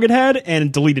first bug it had, and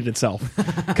it deleted itself.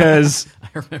 Because I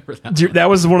remember that. that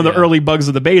was one of the Yeah. early bugs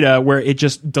of the beta where it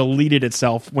just deleted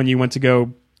itself when you went to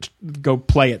go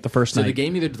play it the first So night. the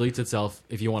game either deletes itself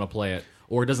if you want to play it,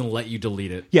 or it doesn't let you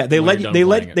delete it. Yeah, they when let you're you, done they playing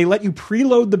let it. they let you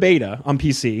preload the beta on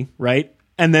PC, right?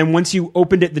 And then once you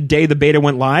opened it the day the beta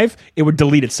went live, it would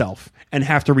delete itself and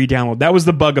have to re-download. That was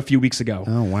the bug a few weeks ago.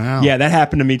 Oh wow. Yeah, that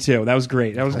happened to me too. That was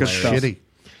great. That was good stuff. Shitty.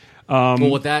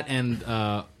 Well, with that and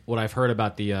what I've heard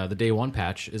about the day one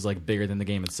patch is like bigger than the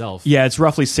game itself. Yeah, it's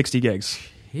roughly 60 gigs.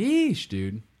 Sheesh,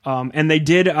 dude. And they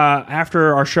did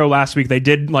after our show last week. They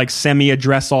did like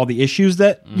semi-address all the issues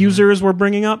that users were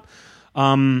bringing up.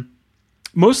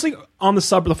 Mostly on the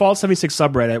Fallout 76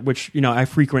 subreddit, which I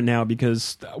frequent now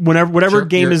because whatever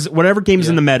game is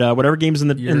in the meta, whatever game's in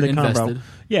the combo.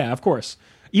 Yeah, of course.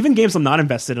 Even games I'm not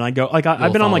invested in, I go like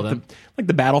I've been on like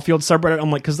the Battlefield subreddit.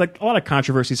 I'm like because like a lot of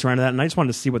controversy surrounding that, and I just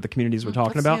wanted to see what the communities were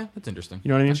talking about. Yeah, that's interesting. You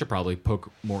know what I mean? I should probably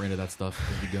poke more into that stuff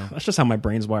as we go. That's just how my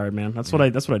brain's wired, man. That's what I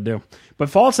do. But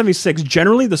Fallout 76,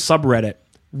 generally the subreddit,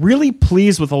 really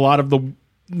pleased with a lot of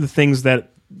the things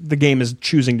that the game is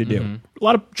choosing to do. A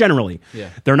lot of generally,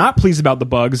 they're not pleased about the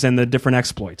bugs and the different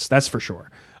exploits. That's for sure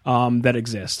that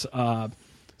exist.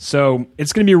 So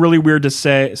it's going to be really weird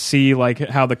to see like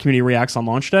how the community reacts on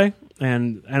launch day,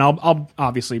 and I'll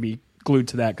obviously be glued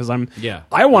to that because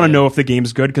I want to know if the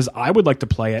game's good because I would like to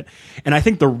play it. And I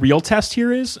think the real test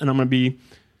here is, and I'm going to be,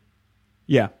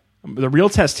 the real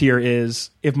test here is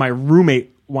if my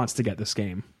roommate wants to get this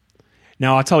game.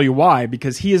 Now I'll tell you why,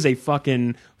 because he is a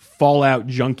fucking Fallout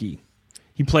junkie.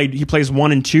 He plays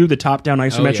 1 and 2, the top-down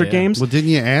isometric games. Well, didn't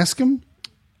you ask him?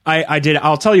 I did.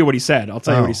 I'll tell you what he said.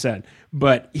 What he said.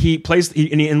 But he plays,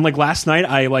 and like last night,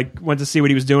 I like went to see what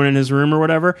he was doing in his room or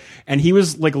whatever, and he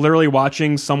was like literally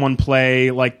watching someone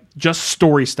play like just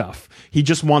story stuff. He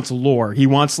just wants lore. He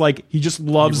wants he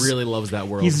really loves that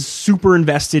world. He's super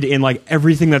invested in like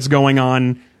everything that's going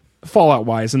on Fallout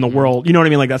wise in the world. You know what I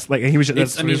mean? Like that's what he was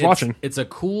watching. It's a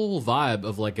cool vibe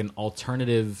of like an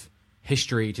alternative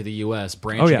history to the U.S.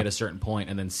 branching at a certain point,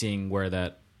 and then seeing what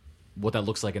that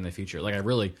looks like in the future.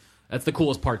 Like that's the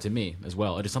coolest part to me as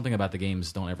well. It is something about the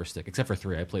games don't ever stick, except for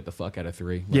 3. I played the fuck out of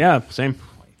 3. Same.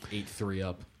 8-3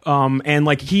 up. And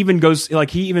like he even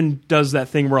does that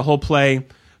thing where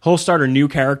he'll start a new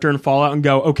character in Fallout and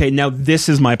go, okay, now this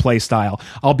is my play style.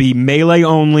 I'll be melee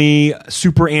only,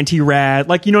 super anti-rad.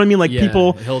 Like, you know what I mean? Like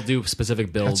people, he'll do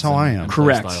specific builds. That's how I am.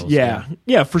 Correct.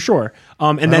 Yeah, for sure.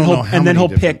 And then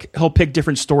he'll pick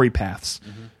different story paths.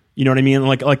 You know what I mean?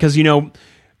 Like because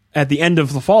at the end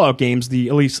of the Fallout games, at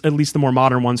least the more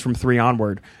modern ones from 3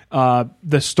 onward,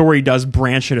 the story does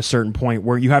branch at a certain point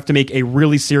where you have to make a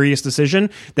really serious decision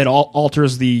that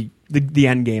alters the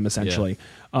end game essentially.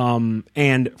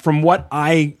 And from what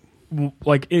I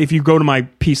like, if you go to my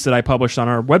piece that I published on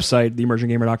our website,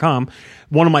 theemerginggamer.com,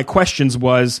 one of my questions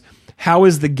was, how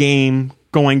is the game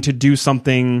going to do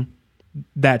something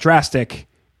that drastic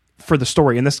for the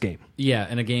story in this game? Yeah,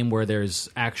 in a game where there's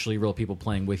actually real people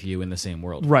playing with you in the same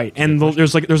world. Right, and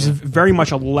there's very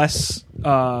much a less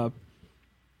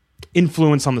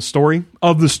influence on the story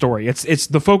of the story. It's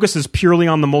the focus is purely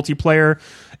on the multiplayer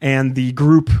and the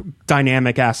group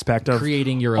dynamic aspect of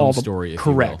creating your own story.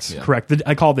 Correct.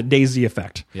 I call it the DayZ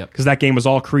effect. Because that game was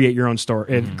all create your own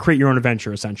story, create your own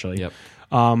adventure essentially. Yep.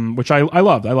 Which I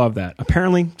loved. I love that.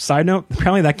 Apparently, side note,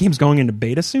 that game's going into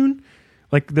beta soon,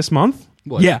 like this month.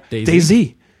 What? Yeah,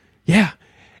 DayZ. Yeah,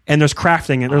 and there's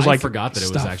crafting and there's I forgot that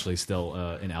it was actually still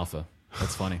in alpha.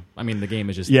 That's funny. I mean, the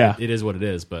game is just it is what it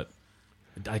is. But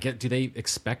do they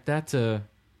expect that to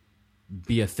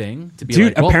be a thing? To be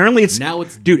dude, apparently it's now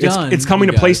it's done, it's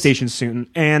coming to PlayStation soon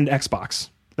and Xbox.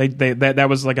 That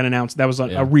was like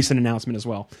a recent announcement as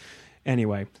well.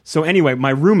 Anyway, my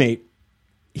roommate,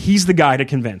 he's the guy to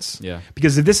convince. Yeah.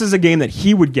 Because if this is a game that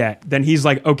he would get, then he's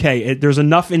like, okay, there's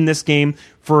enough in this game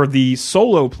for the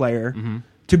solo player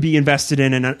to be invested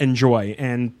in and enjoy,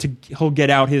 and he'll get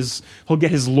his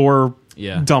lore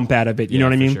dump out of it. You know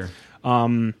what I mean? Sure.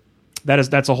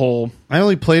 That's a whole. I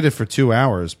only played it for 2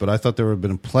 hours, but I thought there would have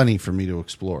been plenty for me to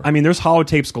explore. I mean, there's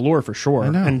holotapes galore for sure,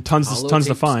 and tons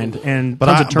to find, and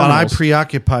tons of terminals. But I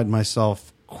preoccupied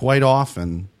myself quite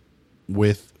often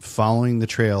with following the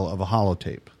trail of a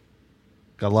holotape.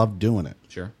 I love doing it.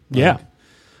 Sure. Yeah.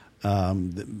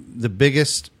 The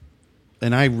biggest,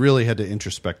 and I really had to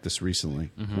introspect this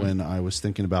recently when I was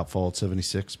thinking about Fallout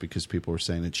 76 because people were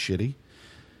saying it's shitty.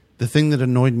 The thing that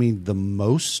annoyed me the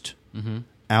most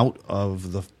out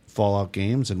of the Fallout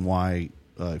games and why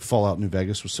Fallout New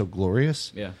Vegas was so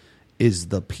glorious is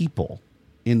the people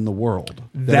in the world.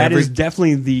 That is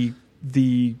definitely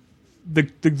the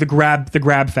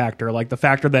grab factor, like the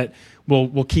factor that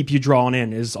will keep you drawn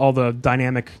in is all the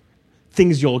dynamic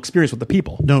things you'll experience with the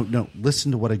people. No,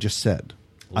 listen to what I just said.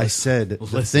 I said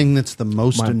the thing that's the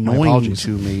most annoying to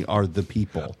me are the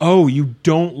people. Oh, you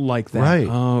don't like that. Right.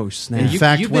 Oh, snap. In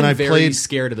fact, you've when been I very played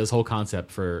scared of this whole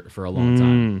concept for a long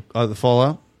time. The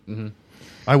Fallout?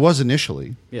 I was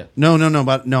initially. Yeah. No,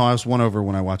 I was won over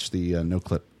when I watched the No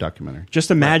Clip documentary.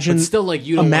 Just imagine But still, like,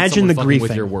 you don't imagine want the someone fucking griefing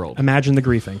with your world. Imagine the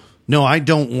griefing. No, I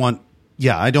don't want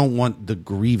yeah, I don't want the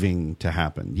grieving to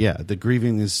happen. Yeah, the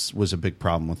grieving was a big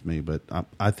problem with me, but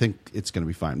I think it's going to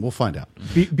be fine. We'll find out.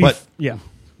 Yeah.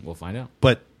 We'll find out.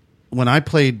 But when I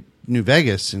played New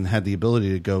Vegas and had the ability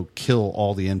to go kill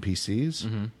all the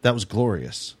NPCs, that was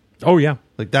glorious. Oh, yeah.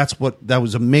 Like that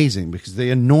was amazing because they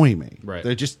annoy me. Right.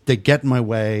 They get in my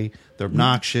way. They're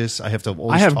obnoxious. I have to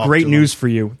always I have talk great to news them. for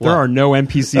you. What? There are no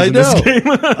NPCs I in know. this game.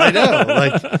 I know.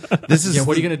 Like this is Yeah,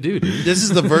 what are you going to do, dude? This is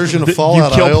the version of You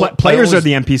Fallout. kill players I are always-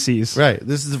 the NPCs. right.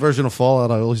 This is the version of Fallout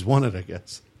I always wanted, I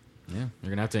guess. Yeah, you're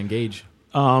going to have to engage.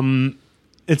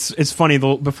 It's funny.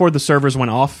 Before the servers went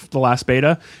off, the last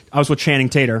beta, I was with Channing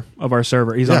Tater of our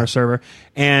server. He's on Yeah. our server,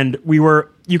 and we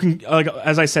were. You can, like,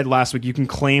 as I said last week, you can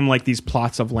claim like these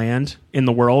plots of land in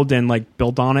the world and like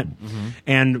build on it.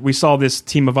 And we saw this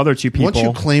team of other two people. Once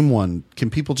you claim one, can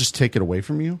people just take it away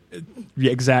from you?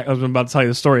 Yeah, exactly. I was about to tell you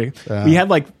the story. We had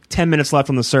like 10 minutes left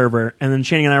on the server, and then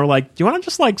Channing and I were like, "Do you want to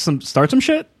just like start some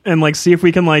shit and like see if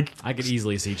we can like." I could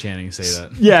easily see Channing say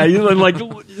that. Yeah,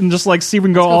 and just like see if we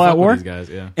can go Let's go all fuck out with war. these guys,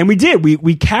 yeah. And we did.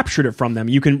 We captured it from them.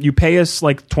 You pay us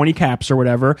like 20 caps or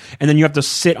whatever, and then you have to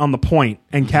sit on the point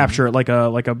and capture it like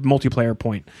a multiplayer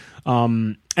point.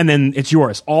 And then it's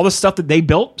yours. All the stuff that they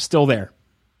built still there.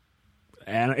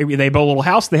 And they built a little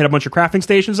house. They had a bunch of crafting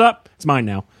stations up. It's mine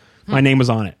now. My name was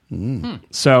on it.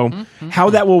 So how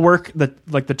that will work, the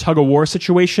tug of war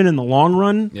situation in the long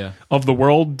run of the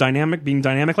world being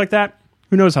dynamic like that,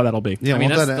 who knows how that'll be. Yeah, I mean,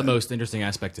 well, that's that- the most interesting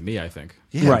aspect to me, I think.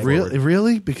 Yeah, Right.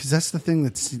 really? Because that's the thing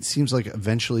that seems like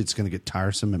eventually it's going to get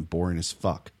tiresome and boring as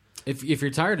fuck. If you're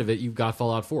tired of it, you've got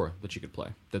Fallout 4 that you could play.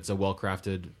 That's a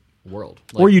well-crafted world.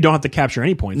 Or you don't have to capture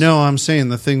any points. No, I'm saying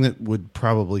the thing that would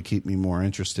probably keep me more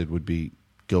interested would be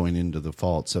going into the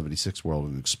Fallout 76 world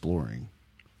and exploring.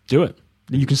 Do it.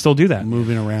 You can still do that.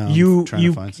 Moving around, You trying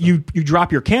to find stuff. you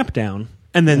drop your camp down,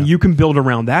 and then you can build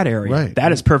around that area. Right.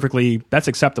 That is that's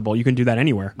acceptable. You can do that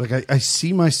anywhere. Like I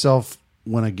see myself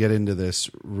when I get into this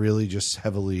really just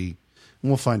heavily, and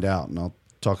we'll find out, and I'll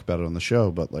talk about it on the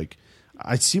show. But like,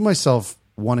 I see myself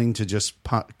wanting to just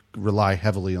rely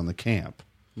heavily on the camp,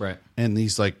 Right. and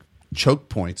these like choke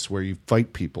points where you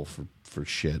fight people for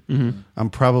shit. I'm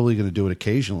probably going to do it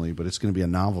occasionally, but it's going to be a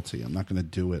novelty. I'm not going to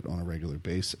do it on a regular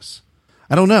basis.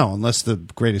 I don't know unless the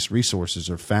greatest resources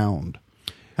are found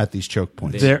at these choke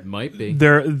points. There might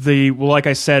be. Well, like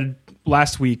I said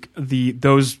last week,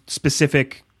 those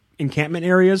specific encampment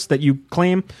areas that you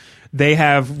claim, they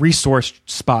have resource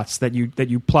spots that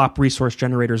you plop resource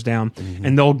generators down,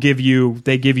 and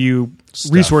they give you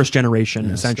Stuff. resource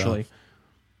generation essentially. stuff.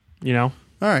 You know.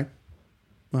 All right.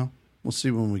 Well, we'll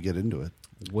see when we get into it.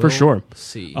 We'll sure.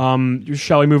 See.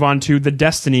 Shall we move on to the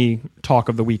Destiny talk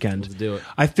of the weekend? Let's do it.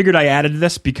 I figured I added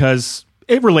this because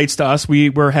it relates to us.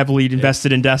 We were heavily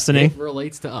invested in Destiny. It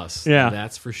relates to us. Yeah.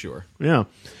 That's for sure. Yeah.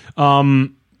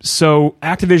 So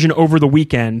Activision over the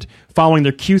weekend, following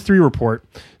their Q3 report,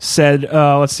 said,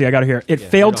 let's see, I got it here. It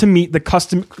failed to meet the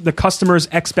customer's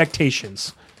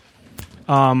expectations.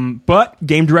 But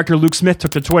game director Luke Smith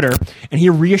took to Twitter, and he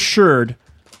reassured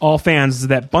all fans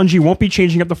that Bungie won't be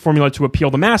changing up the formula to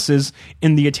appeal the masses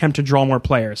in the attempt to draw more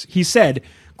players. He said,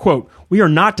 quote, "We are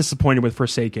not disappointed with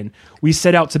Forsaken. We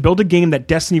set out to build a game that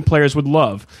Destiny players would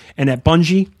love, and at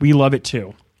Bungie, we love it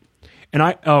too."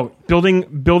 And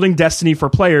building Destiny for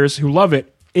players who love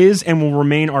it is and will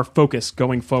remain our focus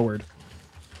going forward.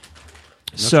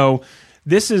 So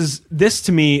this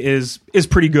to me is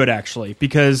pretty good actually,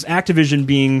 because Activision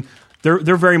being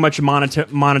they're very much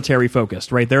monetary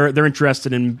focused, right? They're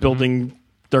interested in building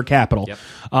their capital. Yep.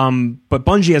 But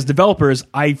Bungie as developers,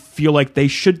 I feel like that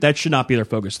should not be their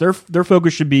focus. Their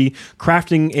focus should be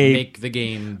crafting Make the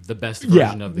game the best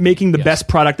version of the making game. the Yes. best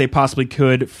product they possibly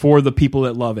could for the people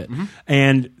that love it.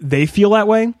 And they feel that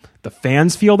way. The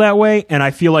fans feel that way. And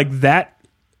I feel like that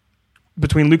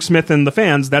between Luke Smith and the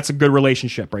fans, that's a good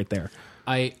relationship right there.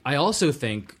 I also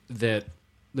think that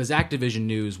this Activision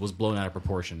news was blown out of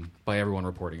proportion by everyone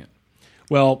reporting it.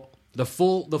 Well, The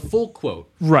full quote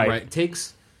Right.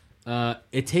 takes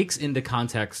into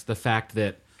context the fact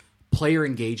that player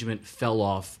engagement fell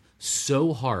off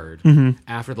so hard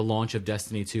after the launch of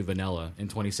Destiny 2 Vanilla in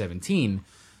 2017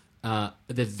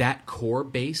 that core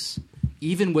base,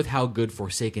 even with how good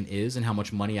Forsaken is and how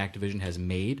much money Activision has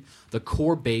made, the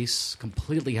core base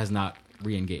completely has not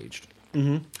re-engaged,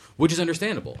 which is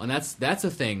understandable, and that's a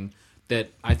thing that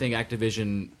I think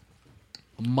Activision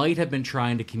might have been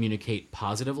trying to communicate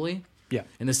positively. Yeah.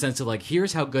 In the sense of like,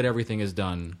 here's how good everything is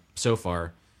done so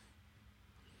far.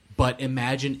 But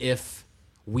imagine if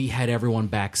we had everyone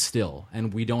back still,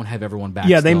 and we don't have everyone back.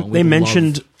 yeah, still, and they we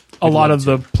mentioned a lot love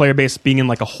of the player base being in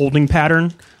like a holding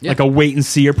pattern, Yeah. like a wait and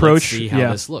see approach. Let's see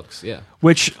how this looks. Yeah.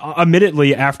 Which,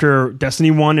 admittedly, after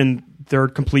Destiny 1 and their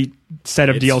complete set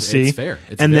of DLC, it's fair.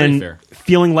 It's and very then fair.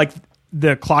 feeling like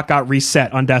the clock got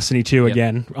reset on Destiny 2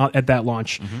 again at that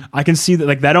launch, I can see that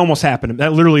like that almost happened.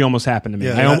 That literally almost happened to me.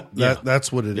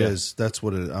 That's what it is. That's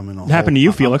what it. I'm in a. It happened to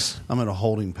you, Felix. I'm in a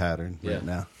holding pattern right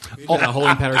now. We've been a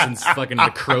holding pattern since fucking the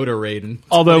Crota raid in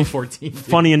Although, 2014. dude.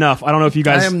 funny enough, I don't know if you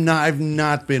guys. I've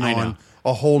not been I know. on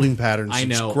a holding pattern I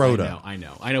since know, Crota. I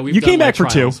know. We've You done, came back for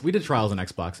trials. 2. We did trials on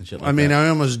Xbox and shit like I mean, that. I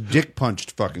almost dick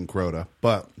punched fucking Crota,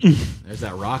 but There's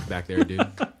that rock back there, dude.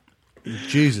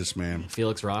 Jesus, man,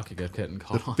 Felix Rock, you got getting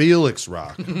caught on. Felix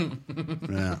Rock.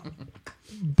 Yeah,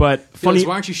 But Felix, funny,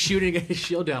 why aren't you shooting his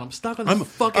shield down? I'm stuck on this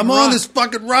fucking I'm rock. on this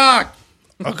fucking rock.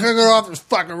 I can't get off this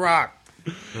fucking rock.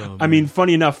 I mean,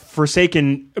 funny enough,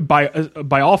 Forsaken by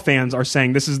all fans are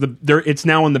saying this is it's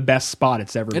now in the best spot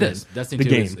it's ever It been. is. Destiny the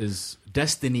 2 game. is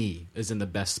Destiny is in the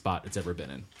best spot it's ever been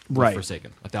in. With Right.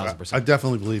 Forsaken. I 1,000%.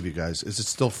 definitely believe you guys. Is it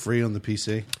still free on the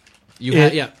PC? You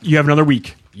You have another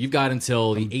week. You've got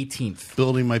until the 18th.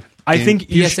 Building my. I game- think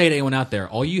you PSA to anyone out there.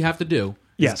 All you have to do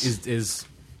Yes. is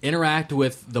interact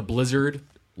with the Blizzard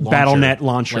launcher. BattleNet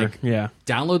launcher. Like, yeah,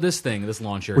 download this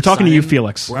launcher. we're talking to sign you, in.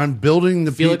 Felix. I'm building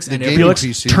the Felix the and gaming Felix,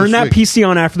 PC. turn this that week. PC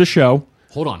on after the show.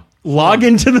 Hold on. Log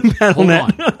into the Hold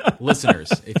BattleNet. on.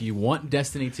 Listeners, if you want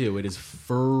Destiny 2, it is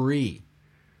free.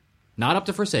 Not up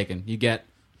to Forsaken. You get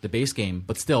the base game,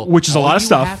 but still. Which is a all lot of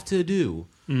stuff. All you have to do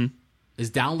is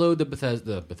download the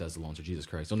Bethesda launcher. Jesus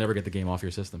Christ. You'll never get the game off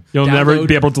your system. You'll never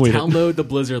be able to delete it. Download the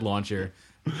Blizzard launcher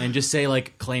and just say,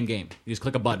 like, claim game. You just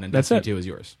click a button and That's Destiny it. 2 is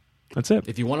yours. That's it.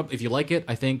 If you like it,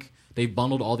 I think they've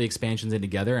bundled all the expansions in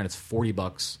together, and it's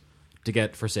 $40 to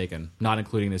get Forsaken, not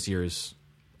including this year's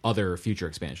other future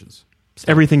expansions. So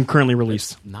Everything currently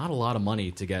released. not a lot of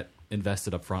money to get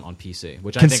invested up front on PC,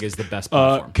 which I think is the best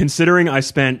platform. Considering I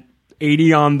spent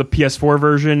 $80 on the PS4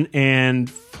 version,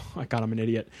 and God, I'm an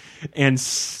idiot. And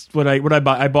what I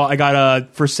buy? I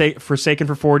got Forsaken for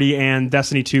 $40 and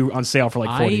Destiny 2 on sale for like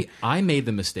 $40. I made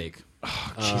the mistake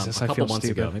Jesus, a I couple feel months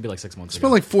stupid. ago, maybe like 6 months Spent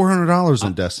ago. like $400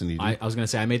 on Destiny. Dude. I was going to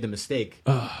say I made the mistake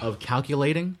of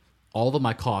calculating all of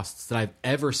my costs that I've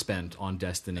ever spent on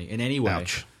Destiny in any way.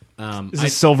 Ouch. Is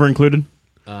this silver included?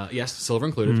 Yes, silver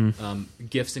included.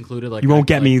 Gifts included. Like You won't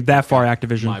get like, me that far,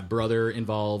 Activision. My brother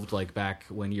involved, like back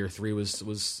when year 3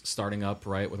 was starting up,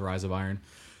 right, with Rise of Iron.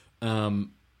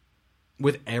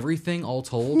 With everything all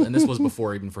told, and this was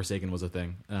before even Forsaken was a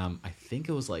thing. I think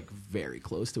it was like very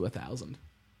close to 1,000.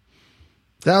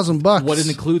 $1,000. What it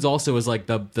includes also is like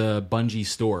the Bungie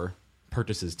store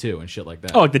purchases too and shit like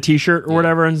that. Oh, like the T-shirt or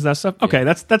whatever and that stuff. Okay,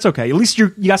 that's okay. At least you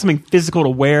got something physical to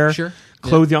wear. Sure.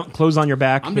 Clothes on your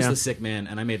back. I'm just yeah. a sick man,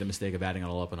 and I made the mistake of adding it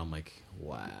all up, and I'm like,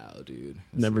 wow, dude,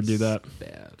 this Never is do that.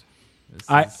 Bad. This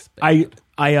is I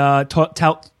bad.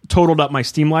 totaled up my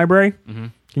Steam library.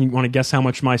 Can you want to guess how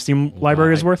much my Steam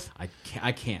library is worth?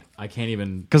 I can't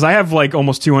even. Because I have like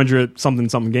almost 200 something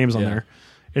games on Yeah. there.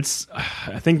 It's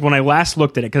I think when I last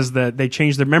looked at it, because they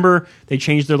changed their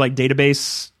like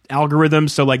database algorithm,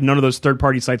 so like none of those third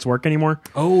party sites work animore.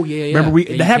 Oh yeah. Remember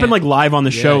Yeah, that happened like live on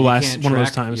the show you last can't one of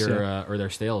those track times. your, yeah. or their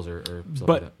sales or stuff But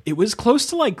like that. it was close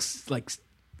to like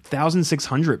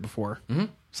 1,600 before,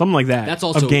 something like that. That's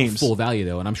also of games, full value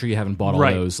though, and I'm sure you haven't bought all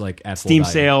Right. those like at full Steam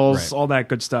value. sales, Right. all that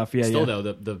good stuff. Yeah, Still yeah. though,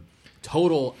 the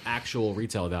total actual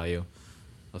retail value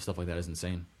of stuff like that is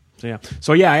insane.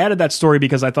 So yeah, I added that story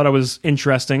because I thought it was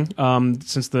interesting.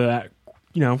 Since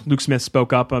Luke Smith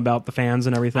spoke up about the fans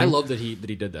and everything. I love that he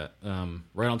did that.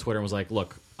 Right on Twitter and was like,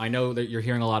 "Look, I know that you're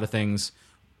hearing a lot of things.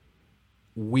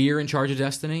 We're in charge of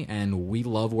Destiny, and we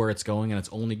love where it's going, and it's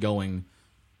only going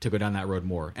to go down that road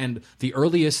more. And the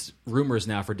earliest rumors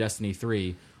now for Destiny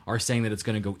 3 are saying that it's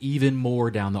going to go even more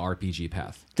down the RPG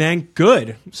path. Thank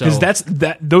good, because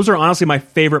So- those are honestly my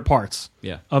favorite parts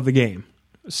Yeah. of the game.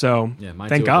 So Yeah, mine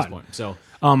thank too at this God. point. So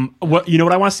What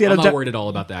I want to see out I'm of not worried at all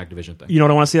about the Activision thing. you know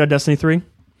what I want to see out of Destiny 3?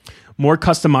 More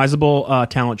customizable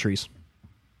talent trees.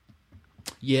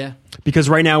 Yeah. Because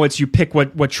right now it's you pick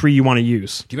what tree you want to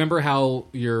use. Do you remember how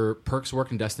your perks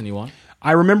work in Destiny 1?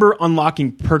 I remember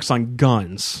unlocking perks on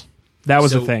guns. That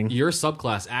was So a thing. Your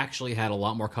subclass actually had a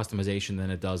lot more customization than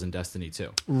it does in Destiny 2.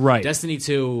 Right. Destiny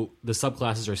 2, the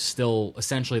subclasses are still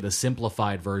essentially the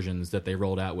simplified versions that they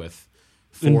rolled out with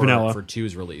In vanilla. for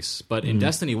 2's release. But in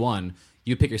Destiny 1,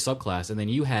 you pick your subclass, and then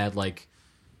you had like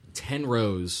 10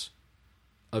 rows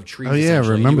of trees. Oh, yeah, I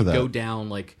essentially. remember you would that. go down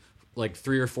like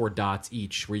 3 or 4 dots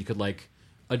each where you could like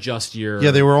adjust your... Yeah,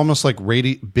 they were almost like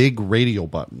big radial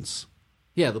buttons.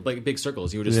 Yeah, the big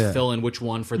circles. You would just Yeah. fill in which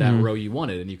one for that row you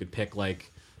wanted, and you could pick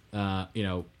like,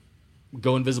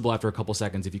 go invisible after a couple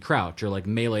seconds if you crouch, or like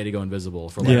melee to go invisible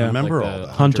for like, Yeah. like Remember the all that.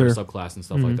 hunter Hunter. subclass and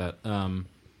stuff like that.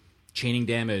 Chaining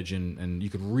damage, and you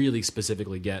could really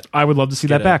specifically get I would love to see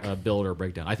get that back. a build or a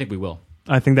breakdown. I think we will.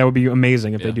 I think that would be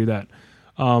amazing if they Yeah. do that.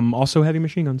 Also, heavy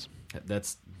machine guns.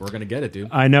 We're gonna get it, dude.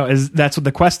 I know that's what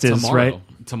the quest is, right?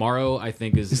 Tomorrow, I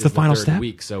think is the final third step?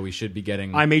 week, so we should be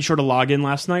getting. I made sure to log in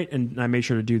last night, and I made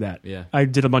sure to do that. Yeah. I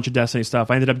did a bunch of Destiny stuff.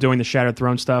 I ended up doing the Shattered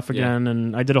Throne stuff again,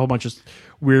 and I did a whole bunch of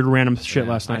weird, random shit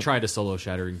Yeah, last night. I tried to solo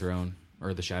Shattering Throne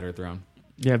or the Shattered Throne.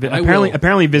 Yeah, I apparently, will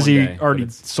apparently, one Vizzy day, already but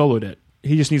it's- soloed it.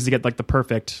 He just needs to get like the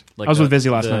perfect. Like I was the- with Vizzy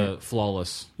last the night.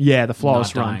 flawless. Yeah, the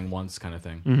flawless not run. dying once kind of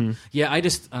thing. Yeah, I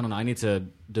don't know. I need to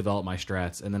develop my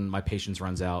strats, and then my patience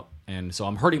runs out, and so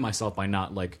I'm hurting myself by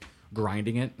not like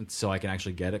grinding it, so I can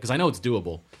actually get it because I know it's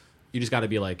doable. You just got to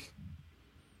be like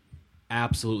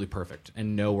absolutely perfect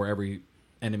and know where every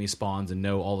enemy spawns and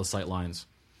know all the sight lines.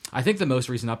 I think the most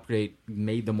recent update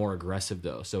made them more aggressive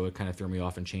though, so it kind of threw me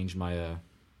off and changed my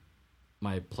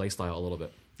my play style a little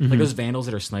bit. Like those vandals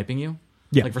that are sniping you.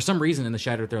 Yeah. Like for some reason in the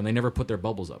Shattered Throne they never put their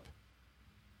bubbles up,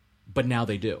 but now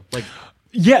they do. Like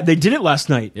Yeah, they did it last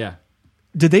night. yeah.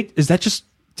 Did they? Is that just?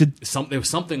 Did Something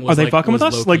are was they like, fucking with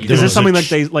was us? low-key Like, doing is this was something a like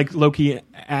they like Loki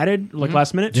added like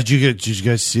last minute? Did you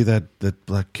guys see that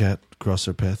black cat cross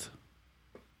our path?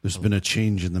 There's been a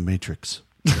change in the Matrix.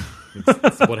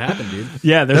 That's what happened, dude.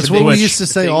 Yeah, there's That's a what big we glitch. used to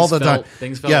say Things all the felt- time.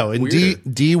 things felt Yo, in weirder.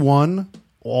 D1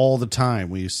 all the time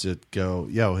we used to go,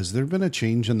 yo, has there been a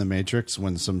change in the Matrix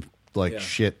when some like Yeah.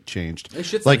 shit changed? This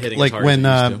shit's not like hitting like as hard when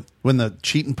as it used to. when the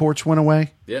cheating porch went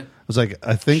away. Yeah. I was like,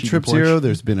 I think Cheating Trip porch. Zero,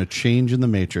 there's been a change in the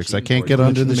Matrix. I Cheating can't porch. get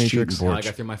under Glitch in the this Matrix. cheating How I porch.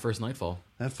 got through my first Nightfall.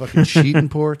 That fucking cheating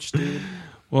porch, dude.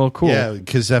 Well, cool. Yeah,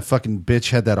 because that fucking bitch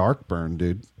had that arc burn,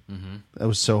 dude. Mm-hmm. That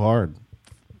was so hard.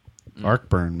 Arc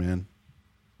burn, man.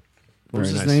 What was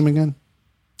Very his nice. name again?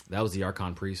 That was the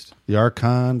Archon Priest. The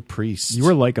Archon Priest. You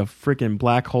were like a freaking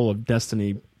black hole of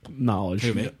Destiny knowledge.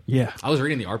 Who, me? Yeah. I was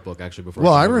reading the art book actually before.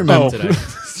 Well, I started remember-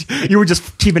 today. You were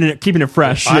just keeping it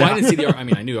fresh. Well, Yeah. I didn't see the. I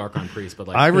mean, I knew Archon Priest, but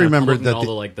like I I'm remembered looking at that all the-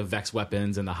 the like the Vex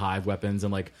weapons and the Hive weapons,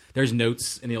 and like there's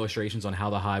notes in the illustrations on how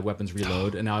the Hive weapons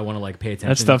reload, and now I want to like pay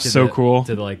attention. stuff's to so the, cool.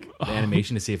 to the like the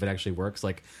animation to see if it actually works.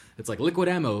 Like it's like liquid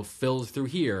ammo fills through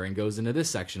here and goes into this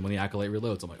section when the Acolyte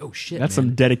reloads. I'm like, oh shit, That's man.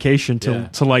 some dedication to Yeah.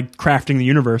 to like crafting the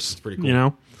universe. pretty cool. You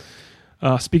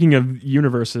know. Speaking of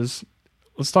universes,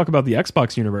 let's talk about the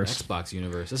Xbox universe. Xbox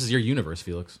universe. This is your universe,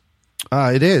 Felix.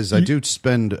 It is. I do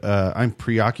spend. I'm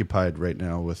preoccupied right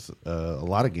now with a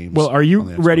lot of games. Well, are on you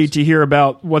the ready Xbox. to hear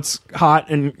about what's hot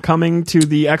and coming to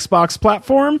the Xbox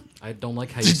platform? I don't like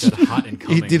how you said hot and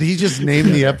coming. Did he just name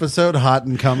the episode "Hot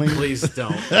and Coming"? Please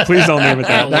don't. Please don't name it I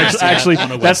that. don't like That's that actually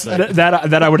on a that's website.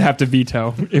 that I would have to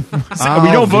veto. If we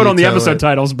I'll don't vote on the veto episode it.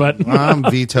 titles, but I'm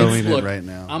vetoing Look, it right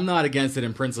now. I'm not against it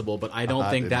in principle, but I don't Hot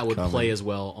think and that would coming. play as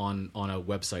well on a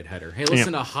website header. Hey,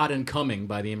 listen to Hot and Coming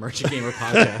by the Emergent Gamer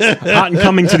podcast. hot and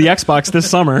coming to the Xbox this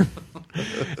summer.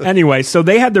 Anyway, so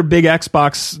they had their big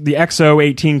Xbox, the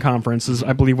XO18 conference is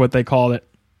I believe what they called it.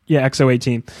 Yeah,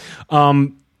 XO18.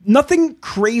 Nothing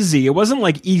crazy. It wasn't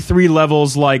like E3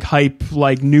 levels, like hype,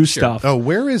 like new stuff. Oh,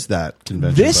 where is that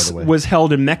convention? This by the way? was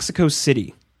held in Mexico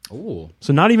City, Ooh.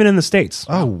 so not even in the States.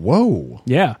 Oh, whoa!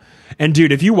 Yeah, and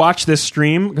dude, if you watch this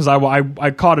stream, because I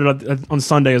caught it on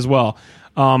Sunday as well.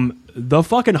 The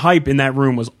fucking hype in that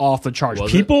room was off the charts.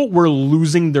 Was People were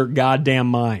losing their goddamn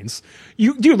minds.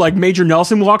 Dude, like Major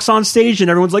Nelson walks on stage and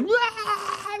everyone's like,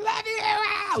 "Ah, I love you,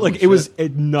 ah." Like it was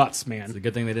nuts, It's man. a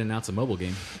good thing they didn't announce a mobile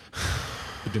game.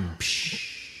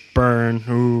 Burn.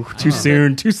 Ooh, too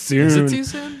soon. Too soon. Is it too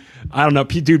soon? I don't know,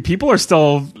 dude. People are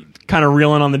still kind of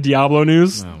reeling on the Diablo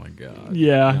news. Oh my god.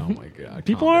 Yeah. Oh my god.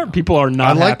 People Calm are down. people are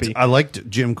not I happy. liked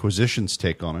Jim Quisition's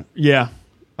take on it. Yeah,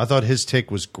 I thought his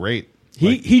take was great.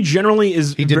 he generally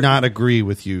is. He did not agree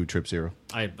with you, Trip Zero.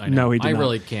 I know. No, he did I not.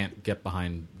 really can't get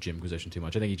behind Jim Quisition too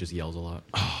much. I think he just yells a lot.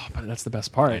 But that's the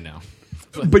best part. I know.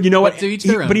 But you know what? But to each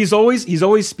their own. But he's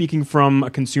always speaking from a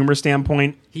consumer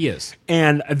standpoint, He is.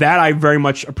 and that I very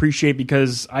much appreciate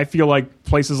because I feel like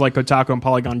places like Kotaku and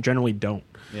Polygon generally don't.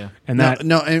 Yeah. And that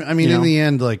No, I mean, you in know. the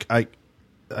end, like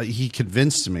he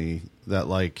convinced me that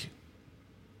like,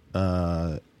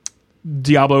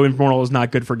 Diablo Immortal is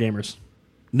not good for gamers.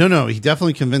 no, he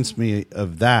definitely convinced me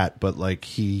of that. But like,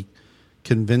 he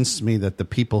convinced me that the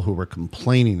people who were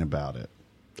complaining about it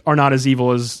Are not as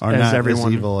evil as are not everyone.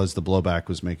 as evil as the blowback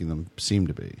was making them seem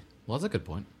to be. Well, that's a good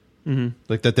point.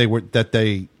 Like that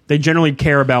they They generally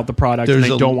care about the product and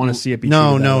there's they don't want to see it be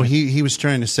no treated that way. he was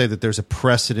trying to say that there's a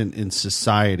precedent in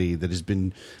society that has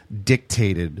been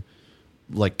dictated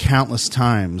like countless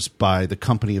times by the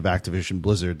company of Activision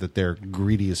Blizzard that they're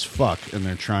greedy as fuck and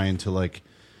they're trying to like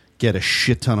get a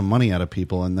shit ton of money out of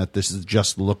people, and that this has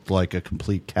just looked like a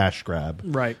complete cash grab.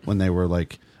 Right. When they were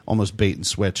like almost bait and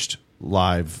switched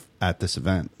live at this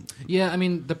event. Yeah, I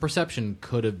mean, the perception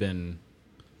could have been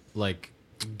like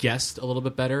guessed a little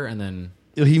bit better, and then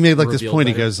He made like this Revealed point.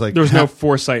 He better. goes like, There was no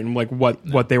foresight in like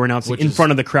what they were announcing Which in is-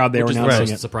 front of the crowd. They were which is the announcing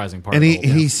most it. surprising part. and of he the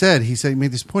whole thing. he said he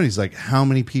made this point. He's like, how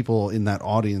many people in that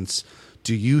audience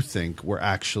do you think were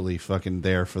actually fucking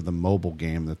there for the mobile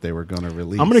game that they were going to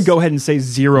release? I'm going to go ahead and say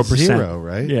 0%. Zero,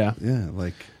 right? Yeah. yeah.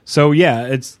 Like So yeah,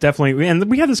 it's definitely. And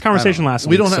we had this conversation last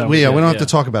we week. don't. so- We don't have yeah. to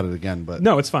talk about it again. But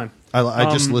No, it's fine.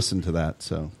 I just listened to that.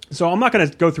 So So I'm not going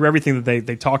to go through everything that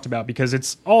they talked about because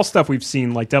it's all stuff we've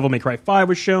seen. Like Devil May Cry 5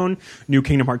 was shown, new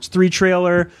Kingdom Hearts 3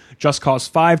 trailer, Just Cause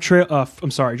 5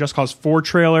 Just Cause 4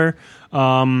 trailer.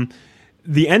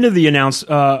 The end of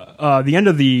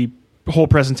the whole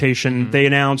presentation, they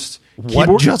announced what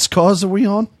keyboard- Just Cause are we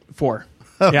on? 4.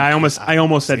 Yeah, I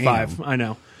almost said 5. I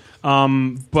know.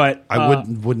 But I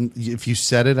wouldn't if you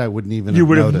said it, I wouldn't even you have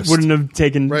wouldn't noticed. have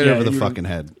taken Right yeah, over the you- fucking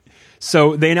head.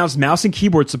 So they announced mouse and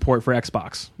keyboard support for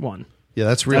Xbox One. Yeah,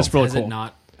 that's real. That's really Has cool. it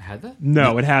not had that?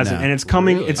 No, it hasn't, No. and it's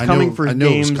coming. Really? It's I coming knew- for I knew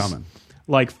it was games coming.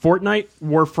 like Fortnite,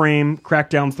 Warframe,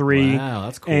 Crackdown 3. Wow,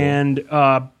 that's cool. And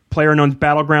PlayerUnknown's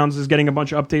Battlegrounds is getting a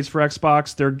bunch of updates for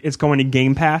Xbox. It's going to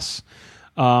Game Pass,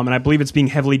 and I believe it's being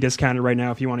heavily discounted right now.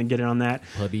 If you want to get in on that,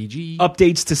 PUBG.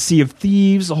 updates to Sea of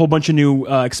Thieves, a whole bunch of new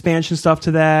expansion stuff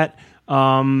to that.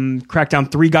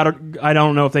 Crackdown 3 I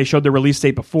don't know if they showed the release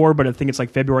date before, but I think it's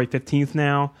like February 15th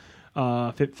now,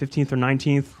 15th or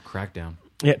 19th. Crackdown.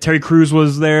 Yeah, Terry Crews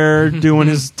was there doing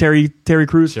his Terry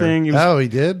Crews Sure. thing. It was Oh, he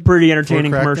did. pretty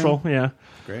entertaining For Crackdown? commercial. Yeah.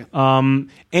 Great. And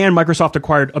Microsoft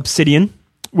acquired Obsidian,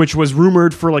 which was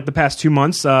rumored for like the past 2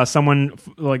 months. Someone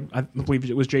like I believe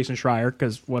it was Jason Schreier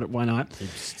because why not?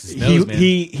 Just knows, man.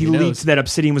 He knows. leaked that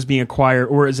Obsidian was being acquired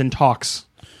or is in talks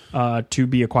to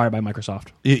be acquired by Microsoft.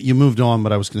 You moved on,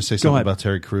 but I was going to say something ahead. about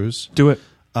Terry Crews. Do it.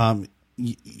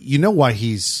 You know why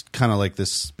he's kind of like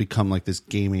this, become like this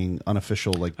gaming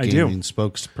unofficial like I do. gaming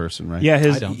spokesperson, right? Yeah,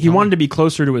 I don't. he wanted to be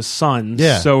closer to his son.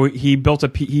 Yeah. So he built a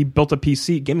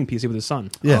PC gaming PC with his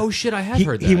son. Yeah. Oh shit, I have He,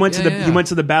 heard that. he went to Yeah, the yeah, he went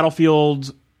to the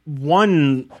Battlefield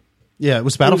 1. Yeah, it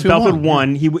was It was Battlefield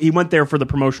 1. He went there for the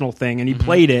promotional thing and he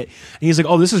played it. And he's like,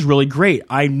 "Oh, this is really great.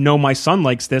 I know my son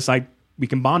likes this. We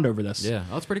can bond over this." Yeah,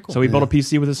 oh, that's pretty cool. So he built a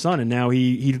PC with his son, and now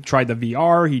he tried the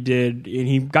VR. And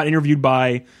he got interviewed by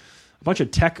a bunch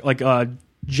of tech, like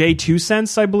J2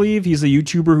 Sense, I believe. He's a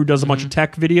YouTuber who does a bunch of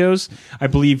tech videos. I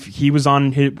believe he was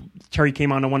on Terry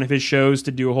came on to one of his shows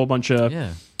to do a whole bunch of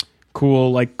Yeah,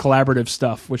 cool like collaborative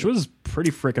stuff, which was pretty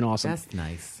freaking awesome. that's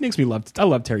nice. Makes me I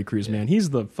love Terry Crews, man. He's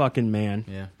the fucking man.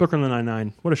 Yeah. Brooklyn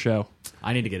Nine-Nine. What a show.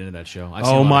 I need to get into that show. I've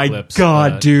seen a Oh lot of my clips,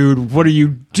 god, but dude. What are you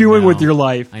doing know. with your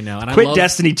life? I know. And Quit I love,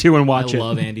 Destiny 2 and watch I it.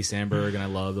 love Andy Samberg and I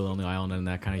love The Lonely Island and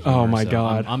that kind of humor. Oh, my so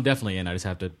God. I'm definitely in. I just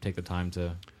have to take the time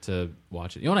to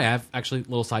watch it. You know what I have? Actually,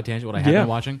 little side tangent. What I have Yeah. been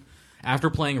watching after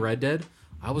playing Red Dead,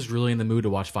 I was really in the mood to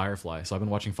watch Firefly, so I've been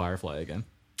watching Firefly again.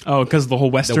 Oh, because the whole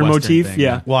Western, Western motif? thing,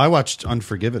 yeah. yeah. Well, I watched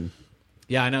Unforgiven.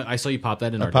 Yeah, I know. I saw you pop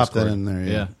that in. I our popped that Discord. in there,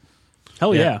 yeah.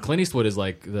 Hell yeah. Clint Eastwood is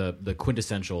like the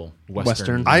quintessential Western.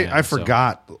 Western. I man, so-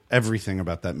 forgot everything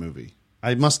about that movie.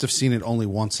 I must have seen it only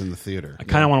once in the theater. I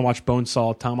kind of want to watch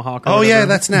Bonesaw Tomahawk. Or Oh yeah, whatever.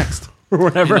 that's next. or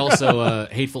whatever. And also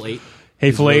Hateful Eight.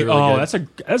 Hateful is Eight. really, really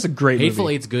good. That's a great Hateful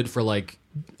movie. Eight's good for like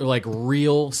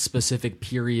real specific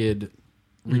period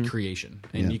recreation,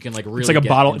 and Yeah. you can like really. It's like a get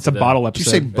bottle. into It's a the- bottle Did you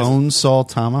say episode. Bone Saw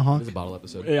Tomahawk? It's a bottle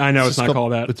episode. I know it's not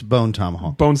called that. It's Bone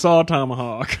Tomahawk. Bonesaw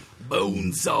Tomahawk.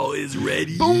 Bonesaw is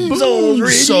ready. Bone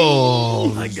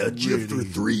Saw. I got you for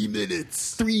 3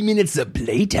 minutes. 3 minutes of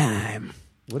playtime.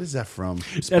 What is that from?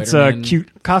 That's a Spider-Man-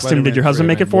 cute costume. Spider-Man Did your husband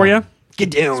make it for Spider-Man you?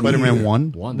 Get down Spider-Man here.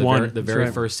 1? One, One, the that's very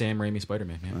right. first Sam Raimi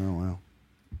Spider-Man. Yeah. Oh wow.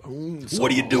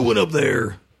 What are you doing up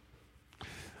there?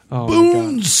 Oh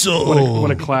my god. Saw.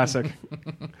 What a classic.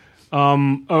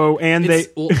 And they.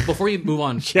 Well, before you move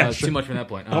on Yeah, sure. too much from that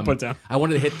point, I'll put it down. I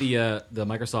wanted to hit the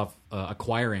Microsoft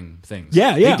acquiring things.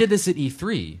 Yeah, yeah. They did this at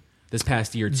E3 this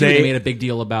past year too. They- They made a big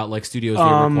deal about like studios they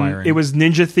were acquiring. It was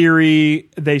Ninja Theory.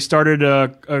 They started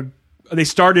they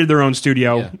started their own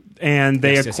studio, Yeah. and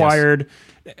they Yes, yes, acquired.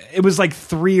 It was like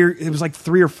three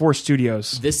or four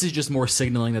studios. This is just more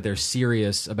signaling that they're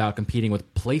serious about competing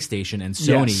with PlayStation and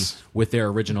Sony Yes. with their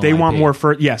original. They want IP. more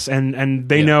for yes, and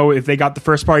they Yeah. know if they got the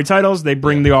first party titles, they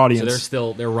bring the So audience.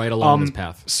 they're right along this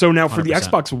path. So now for the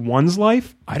 100%. Xbox One's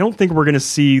life, I don't think we're going to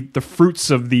see the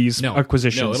fruits of these No,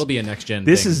 acquisitions. No, it'll be a next gen.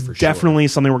 This thing is for sure. definitely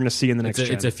something we're going to see in the next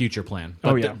gen. It's a future plan.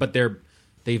 Oh, But yeah. but they're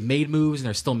they've made moves and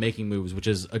they're still making moves, which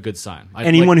is a good sign.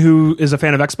 Anyone who is a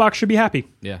fan of Xbox should be happy.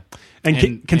 Yeah. And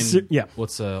yeah.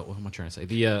 What am I trying to say?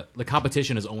 The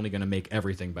competition is only going to make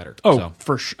everything better. Oh, So,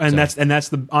 for sure. And that's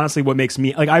the honestly what makes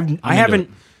me like I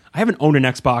haven't owned an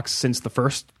Xbox since the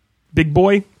first big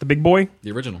boy,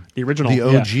 the original. The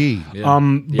yeah. OG. Yeah.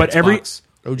 But Xbox,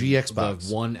 OG Xbox.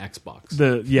 the one Xbox.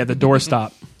 the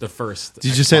doorstop, The first.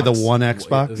 Did Xbox. you say the one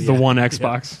Xbox? the one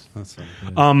Xbox. That's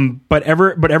funny. But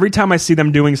every time I see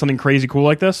them doing something crazy cool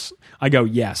like this, I go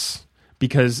yes,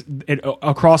 because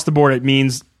across the board it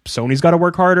means Sony's got to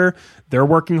work harder. They're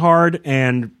working hard,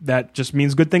 and that just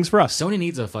means good things for us. Sony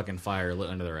needs a fucking fire lit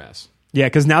under their ass. Yeah,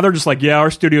 because now they're just like, yeah,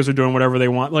 our studios are doing whatever they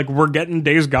want. Like we're getting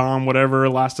Days Gone, whatever,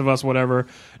 Last of Us, whatever.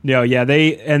 No, yeah,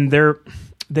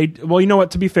 well, you know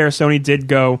what? To be fair, Sony did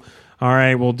go, all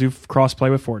right, we'll do crossplay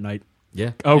with Fortnite.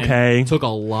 Yeah. Okay. And took a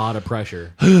lot of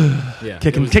pressure. Yeah.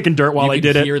 Kicking dirt while they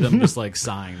did it. You could hear them just like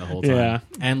sighing the whole time. Yeah.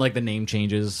 And like the name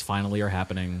changes finally are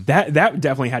happening. That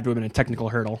definitely had to have been a technical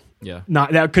hurdle. Yeah.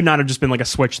 That could not have just been like a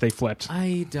switch they flipped.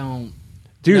 I don't.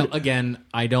 Dude, no, again,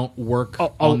 I don't work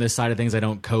on this side of things. I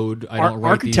don't code. I don't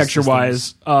write architecture these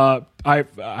wise. I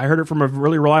heard it from a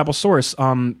really reliable source.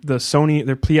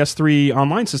 The PS3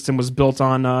 online system was built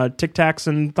on Tic Tacs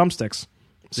and thumbsticks.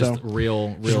 So just real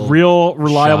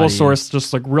reliable shoddy. source,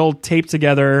 just like real taped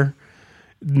together.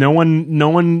 No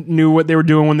one knew what they were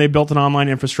doing when they built an online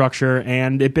infrastructure,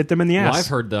 and it bit them in the ass. Well, I've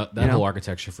heard that whole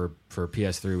architecture for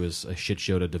PS3 was a shit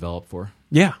show to develop for.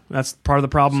 Yeah, that's part of the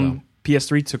problem. So.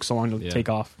 PS3 took so long to take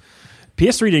off.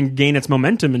 PS3 didn't gain its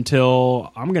momentum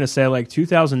until I'm going to say like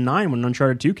 2009 when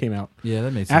Uncharted 2 came out. Yeah,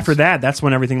 that makes sense. After that, that's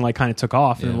when everything like kind of took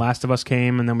off, and Yeah. Last of Us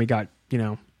came, and then we got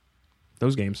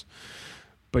those games.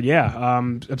 But yeah,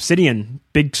 Obsidian,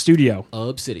 big studio.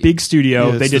 Obsidian.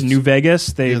 Yeah, they did New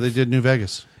Vegas. They did New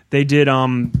Vegas. They did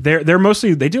they're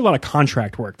mostly they do a lot of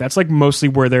contract work. That's like mostly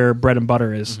where their bread and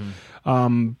butter is.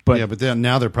 But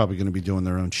now they're probably going to be doing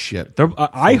their own shit.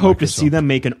 I hope to see them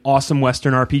make an awesome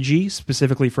Western RPG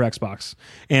specifically for Xbox.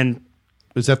 And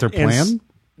is that their plan?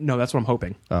 No, that's what I'm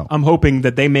hoping. Oh. I'm hoping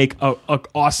that they make a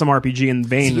awesome RPG in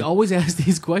vein. You always ask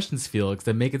these questions, Felix,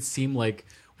 that make it seem like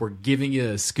we're giving you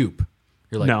a scoop.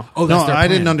 You're like, No. oh, that's No, their I plan.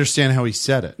 didn't understand how he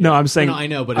said it. No, I'm saying. No, I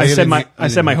know, but I it's-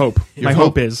 said my hope. Your My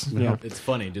hope is. Yeah. It's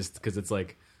funny just because it's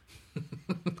like.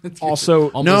 Also,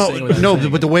 Almost saying what I'm No,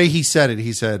 saying. but the way he said it,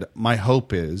 he said, "My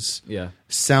hope is," Yeah.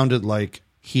 sounded like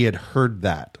he had heard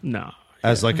that no.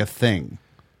 as like a thing.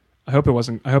 I hope it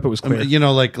wasn't. I hope it was clear.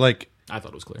 Like I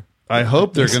thought it was clear. I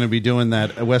hope they're going to be doing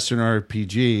that Western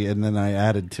RPG, and then I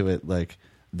added to it like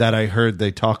that I heard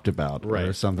they talked about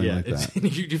or something like that.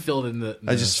 you filled in the.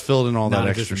 I just filled in all that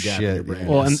extra non-existent gap in your shit. brain. Yeah,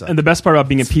 Well, it and sucked. the best part about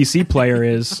being a PC player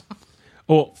is,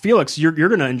 well, Felix, you're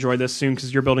going to enjoy this soon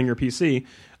because you're building your PC.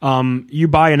 You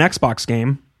buy an Xbox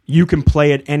game, you can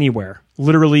play it anywhere,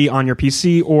 literally on your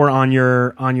PC or on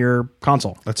your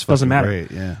console. That's doesn't fucking matter.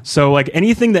 great, yeah. So like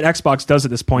anything that Xbox does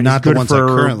at this point Not is the good ones I for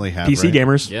currently have, PC right?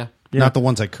 gamers. Yeah. Not the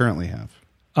ones I currently have.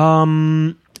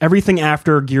 Everything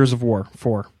after Gears of War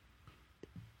 4.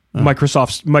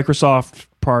 Microsoft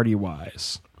party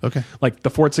wise. Okay. Like the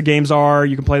Forza games are,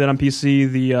 you can play that on PC.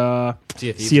 The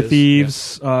Sea of Thieves,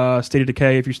 State of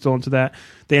Decay, if you're still into that.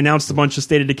 They announced a bunch of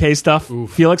State of Decay stuff.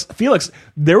 Felix,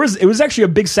 it was actually a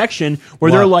big section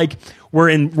where they're like, we're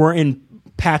in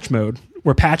patch mode.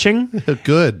 We're patching,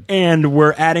 Good. and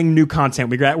we're adding new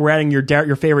content. We're adding your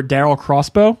favorite Daryl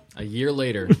crossbow. A year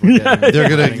later, we're They're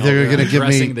gonna give me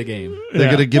addressing the game.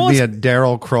 They're gonna give Well, me a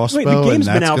Daryl crossbow, Wait, the game's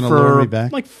and been that's out gonna lure me for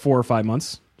back. like 4 or 5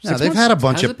 months. Yeah, 6 they've months? had a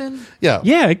bunch Has of it been? yeah.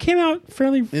 Yeah, it came out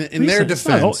fairly. In their recent. It's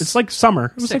not defense- old. It's like summer.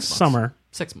 It was 6 like months. summer.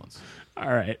 6 months. All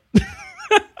right.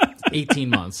 18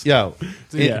 months. Yo,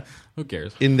 Yeah. Who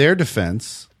cares? in their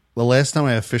defense, the last time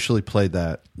I officially played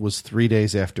that was 3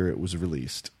 days after it was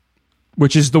released,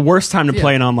 Which is the worst time to Yeah.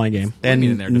 play an online game. do you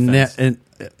mean in their defense?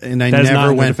 and I That is not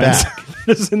never in their went defense. back.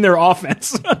 This is in their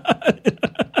offense.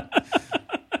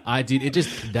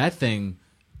 That thing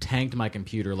tanked my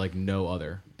computer like no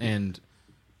other. And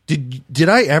Did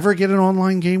I ever get an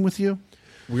online game with you?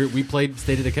 we played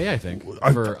State of Decay, I think.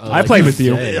 I played with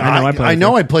you. day. I know I played with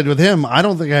you. I played with him. I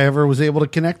don't think I ever was able to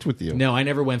connect with you. No, I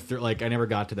never went through. Like, I never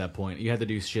got to that point. You had to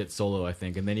do shit solo, I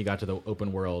think, and then you got to the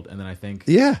open world, and then I think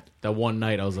Yeah. that one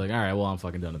night I was like, all right, well, I'm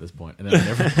fucking done at this point, and then I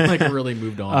never like really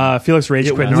moved on. Felix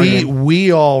rage quit. in our game.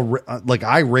 We all like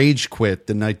I rage quit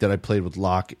the night that I played with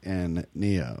Locke and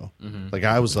Neo. Like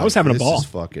I was having a this ball. is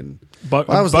fucking. Bu-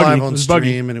 I was buggy. live It on was stream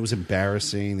buggy. and it was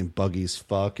embarrassing and buggy as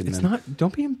fuck. And It's then not.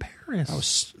 Don't be embarrassed.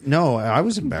 I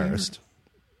was embarrassed.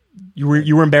 You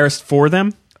were embarrassed for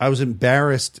them. I was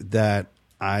embarrassed that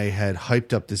I had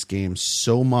hyped up this game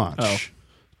so much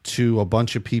to a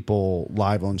bunch of people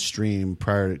live on stream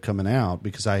prior to it coming out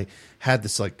because I had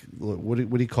this like what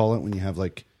do you call it when you have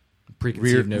like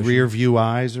Preconceived notion. rear view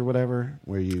eyes or whatever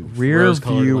where you Rear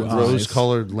Rose-colored view lenses. eyes.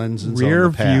 rose-colored lenses Rear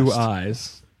on the past. view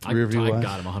eyes. Rear view I eyes?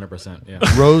 got him 100%.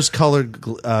 Yeah. Rose-colored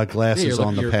glasses you're,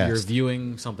 on the you're, past. You're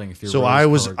viewing something through. So I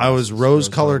was rose-colored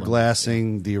rose-colored lenses.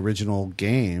 glassing the original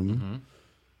game, Mm-hmm.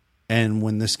 and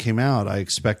when this came out, I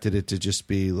expected it to just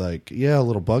be like, yeah, a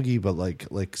little buggy, but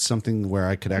like something where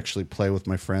I could actually play with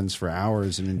my friends for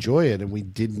hours and enjoy it. And we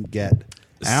didn't get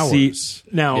hours. See,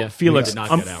 now, Yeah, Felix, we did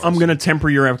not I'm, get hours. I'm going to temper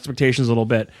your expectations a little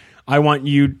bit. I want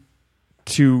you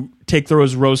to take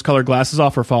those rose-colored glasses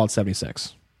off for Fallout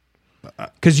 76.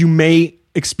 Because you may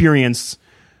experience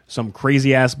some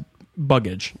crazy-ass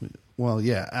buggage. Well,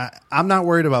 yeah, I'm not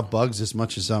worried about bugs as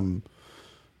much as I'm.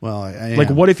 Well, I am. Like,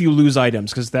 what if you lose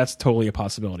items? Because that's totally a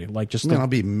possibility. Like, just I mean, I'll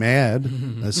be mad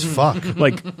as fuck.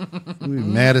 like I'll be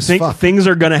mad as fuck. things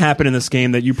are going to happen in this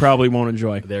game that you probably won't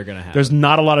enjoy. They're gonna happen. There's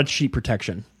not a lot of cheat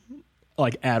protection,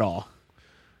 like, at all.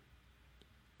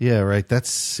 Yeah, right.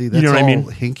 That's know what I all mean?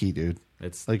 hinky, dude.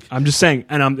 It's Like I'm just saying,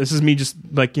 and this is me just,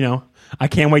 like, I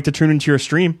can't wait to tune into your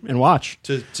stream and watch.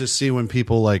 to see when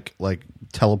people like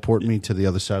teleport me to the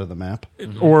other side of the map.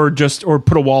 Or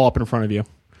put a wall up in front of you,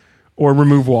 or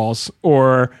remove walls,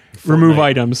 or remove Fortnite,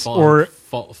 items, Fallout- or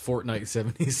Fortnite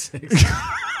 76.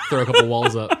 Throw a couple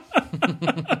walls up.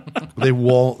 They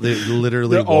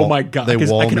literally. oh my god! They 'Cause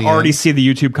wall I can me already in. see the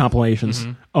YouTube compilations.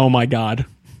 Oh my god!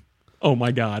 Oh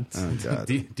my god! Oh, God.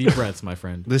 Deep breaths, my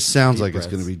friend. This sounds Deep like it's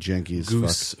breaths. going to be janky as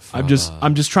Goose. fuck.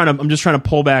 I'm just trying to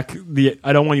pull back the.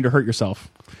 I don't want you to hurt yourself.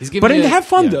 He's giving But you have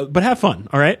fun yeah. though. But have fun.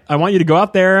 All right. I want you to go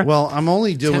out there. Well, I'm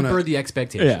only doing Temper the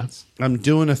expectations. I'm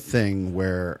doing a thing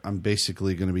where I'm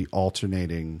basically going to be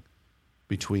alternating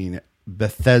between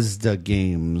Bethesda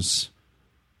games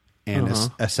and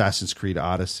Assassin's Creed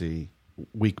Odyssey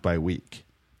week by week.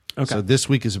 Okay. So this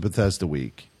week is a Bethesda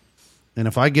week. And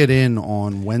if I get in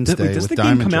on Wednesday Does with the game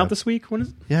Diamond come out Job- this week? When is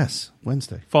it? Yes,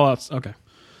 Wednesday. Fallout's okay.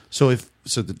 So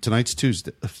tonight's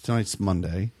Tuesday, tonight's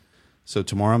Monday. So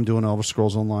tomorrow I'm doing Elder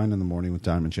Scrolls Online in the morning with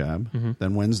Diamond Jab.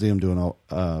 Then Wednesday I'm doing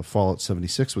Fallout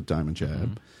 76 with Diamond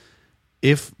Jab.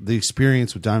 If the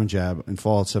experience with Diamond Jab and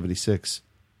Fallout 76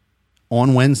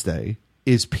 on Wednesday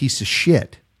is piece of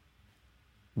shit,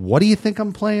 what do you think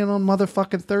I'm playing on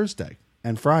motherfucking Thursday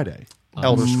and Friday?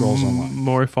 Elder Scrolls Online.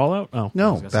 More Fallout? Oh,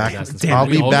 No, gonna say back. Assassin's Creed. I'll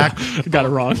We be all back. got it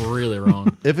wrong. Really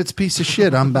wrong. If it's piece of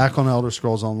shit, I'm back on Elder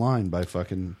Scrolls Online by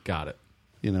fucking Got it.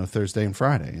 Thursday and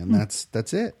Friday, and that's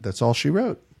it. That's all she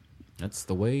wrote. That's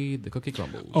the way the cookie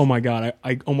crumbles. Oh my god!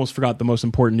 I almost forgot the most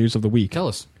important news of the week. Tell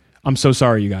us. I'm so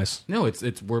sorry, you guys. No,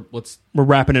 we're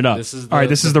wrapping it up. This is All right,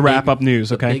 this is the wrap big- up news.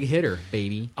 the Okay, big hitter,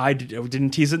 baby. I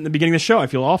didn't tease it in the beginning of the show. I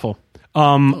feel awful.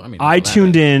 I mean, I not that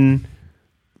tuned bad. in.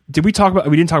 Did we talk about?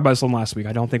 We didn't talk about this one last week.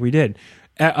 I don't think we did.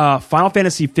 Final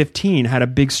Fantasy 15 had a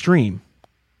big stream.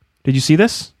 Did you see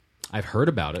this? I've heard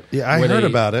about it. Yeah, I heard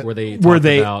about it. Where they Where talked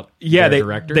they? about Yeah, their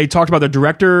director. they talked about the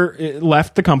director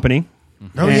left the company.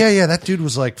 Oh And- yeah, that dude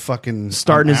was like fucking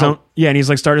Starting I'm his out. own, yeah, and he's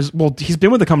like started his, well, he's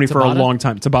been with the company for a Tabata? long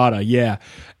time. Tabata, yeah,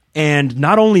 and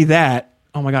not only that,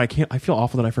 oh my god, I feel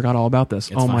awful that I forgot all about this.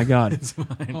 It's Oh my fine. god, It's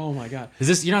fine. oh my god. Is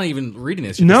this? You're not even reading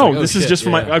this. You're No, just like, oh, this is shit. just for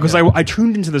my Yeah, because yeah. I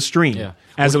tuned into the stream Yeah.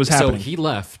 as it was happening. So he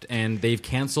left, and they've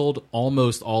canceled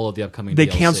almost all of the upcoming. They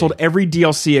DLC. canceled every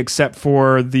DLC except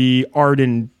for the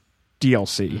Arden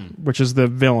DLC, which is the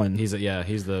villain, He's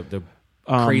the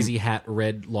crazy hat,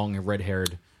 long red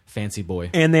haired fancy boy.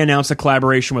 and they announced a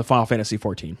collaboration with Final Fantasy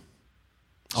 14.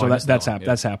 So I missed that one, yeah.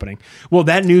 that's happening. Well,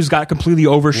 that news got completely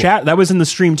overshadowed. That was in the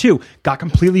stream too. Got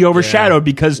completely overshadowed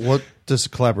because What does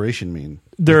collaboration mean?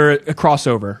 they're a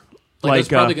crossover. Like, there's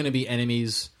probably uh, going to be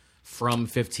enemies from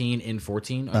 15 in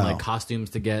 14, or like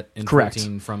costumes to get in Correct.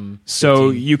 14 from 15. so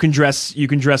you can dress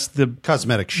the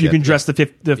Cosmetic shit. you can dress the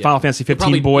Final Fantasy 15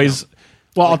 probably, boys.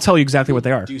 Well, I'll tell you exactly what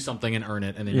they are. do something and earn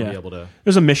it, and then you'll be able to.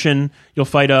 There's a mission. You'll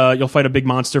fight a big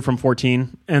monster from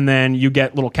 14, and then you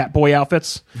get little cat boy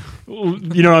outfits. You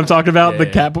know what I'm talking about?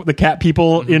 Yeah, the cat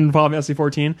people in Final Fantasy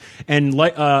 14, and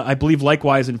I believe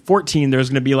likewise in 14 there's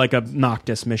going to be like a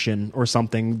Noctis mission or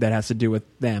something that has to do with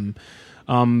them.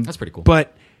 That's pretty cool.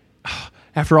 But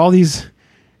after all these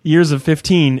years of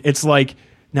 15, it's like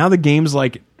now the game's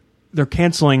like they're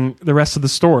canceling the rest of the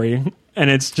story, and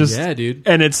it's just Yeah, dude.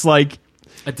 and it's like.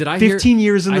 Did I 15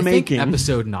 years in the I think making.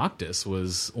 episode Noctis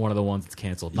was one of the ones that's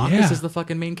canceled. Noctis Yeah. is the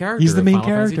fucking main character. He's the of main Final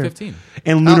character. Fantasy 15.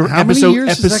 And Lunar How episode many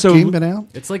years has that game been out?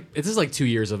 It's like this is like 2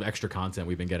 years of extra content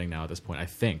we've been getting now at this point. I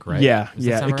think, right? Yeah, Does that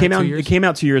yeah. sound It came right? out. 2 years? It came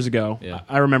out 2 years ago. Yeah.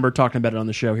 I remember talking about it on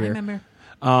the show I here. remember.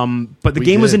 But the We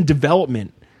game was did. in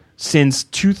development since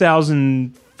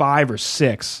 2005 5 or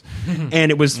 6, and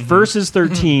it was versus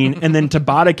 13, and then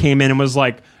Tabata came in and was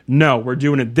like, "No, we're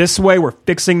doing it this way. We're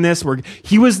fixing this."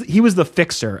 He was the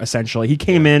fixer essentially. He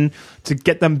came in to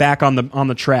get them back on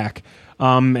the track.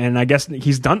 And I guess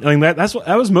he's done. I mean, that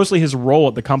was mostly his role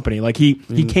at the company. Like he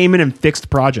came in and fixed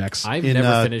projects. I've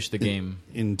never finished the game.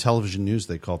 In television news,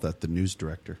 they call that the news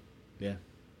director. Yeah.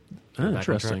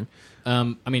 Interesting.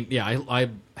 I mean, yeah, I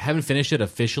haven't finished it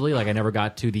officially. Like, I never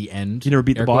got to the end. You never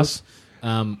beat the air boss?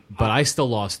 quotes. But I still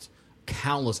lost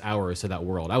countless hours to that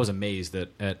world. I was amazed at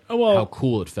well, how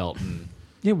cool it felt and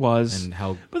It was, and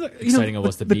how but exciting it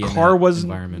was to the be car in that was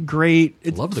environment. great. I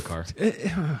love the car. It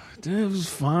was I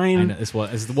fine. know, it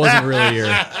wasn't really your.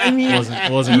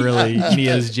 It wasn't really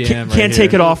Mia's jam. Can't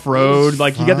take it off road.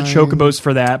 Like you got the fine. chocobos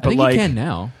for that, I but think like you can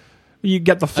now. you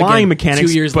get the flying Again,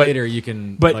 mechanics. 2 years but, later, you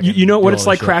can. But fucking you know what do it's all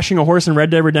like that shit. crashing a horse in Red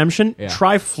Dead Redemption. Yeah.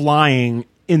 Try flying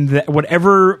in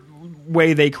whatever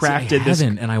way they See, crafted I this.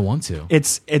 haven't, and I want to.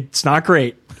 It's not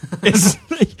great. It's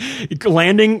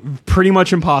landing pretty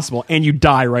much impossible, and you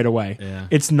die right away. Yeah.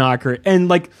 It's not great. And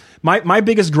like my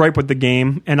biggest gripe with the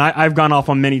game, and I've gone off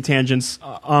on many tangents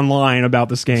online about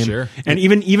this game. Sure. And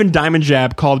even Diamond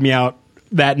Jab called me out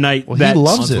that night. Well, that he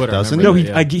loves on it, Twitter, doesn't remember he?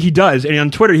 no, that? he does. And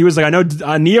on Twitter, he was like, I know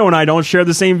Neo and I don't share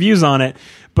the same views on it,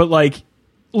 but like,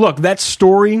 look, that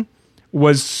story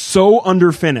was so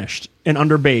underfinished and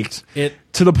underbaked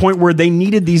to the point where they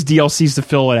needed these DLCs to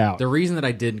fill it out. The reason that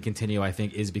I didn't continue, I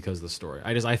think, is because of the story.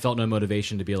 I felt no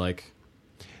motivation to be like.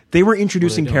 They were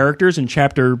introducing doing? characters in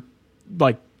chapter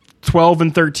like 12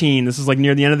 and 13. This is like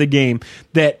near the end of the game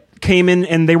that came in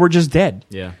and they were just dead.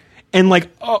 Yeah. And like,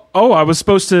 I was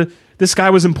supposed to. This guy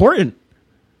was important.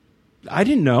 I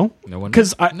didn't know No one-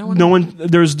 because no one no knew. one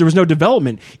there was no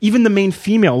development. Even the main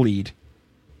female lead,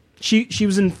 she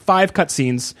was in 5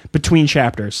 cutscenes between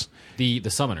chapters. The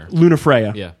summoner. Luna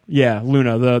Freya. Yeah.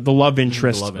 Luna, the love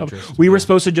interest. love interest, We were yeah.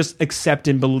 supposed to just accept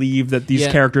and believe that these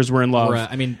Yeah. characters were in love.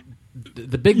 I mean,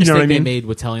 the big You know mistake what I mean? they made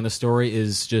with telling the story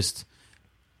is just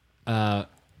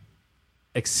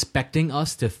expecting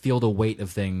us to feel the weight of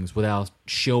things without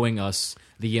showing us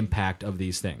the impact of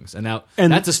these things. And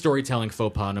that's a storytelling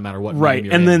faux pas, no matter what. Right,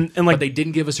 medium and you're then- in. and, like, but they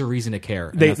didn't give us a reason to care.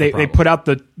 and They that's the they problem. put out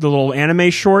the little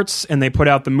anime shorts and they put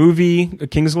out the movie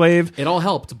Kingslave. It all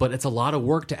helped, but it's a lot of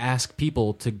work to ask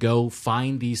people to go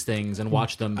find these things and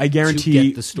watch them. I to guarantee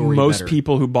get the story most better.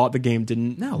 people who bought the game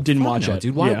didn't Fuck watch no, it,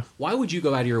 dude. Why? Yeah. Why would you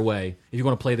go out of your way if you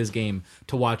want to play this game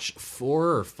to watch 4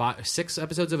 or 5, 6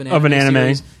 episodes of an anime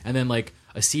series, and then like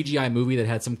a CGI movie that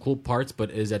had some cool parts,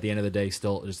 but is at the end of the day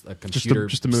still just a computer,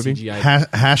 just a movie? CGI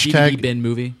Hashtag- DVD bin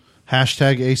movie?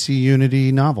 Hashtag AC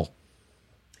Unity novel.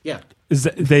 Yeah, Is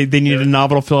that, they needed a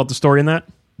novel to fill out the story in that?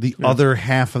 The other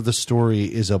half of the story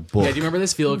is a book. yeah. Do you remember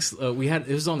this, Felix? We had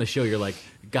it was on the show. You're like,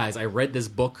 guys, I read this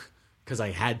book because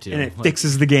I had to. And it Like,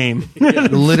 fixes the game.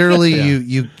 Literally,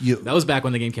 you that was back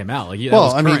when the game came out. Like, that Well,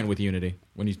 was I current mean- with Unity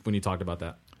when you talked about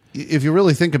that. if you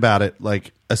really think about it,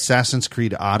 like Assassin's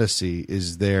Creed Odyssey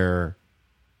is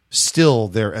still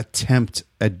their attempt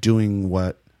at doing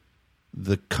what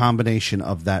the combination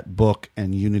of that book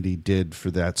and Unity did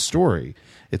for that story.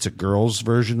 It's a girl's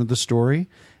version of the story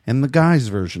and the guy's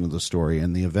version of the story,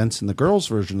 and the events in the girl's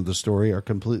version of the story are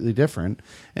completely different,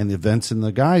 and the events in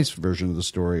the guy's version of the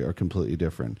story are completely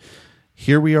different.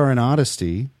 Here we are in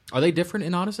Odyssey. Are they different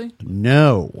in Odyssey?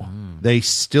 No, they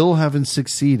still haven't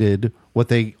succeeded what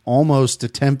they almost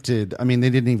attempted. I mean,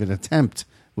 they didn't even attempt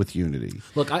with Unity.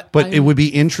 Look, But it would be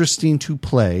interesting to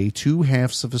play 2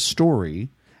 halves of a story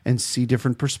and see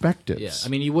different perspectives. Yeah, I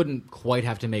mean, you wouldn't quite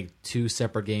have to make 2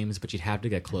 separate games, but you'd have to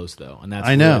get close, though, and that's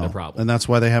I know, really the problem. and that's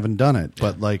why they haven't done it.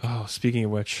 But like, Oh, speaking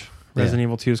of which, Resident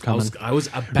Evil 2 is coming. I was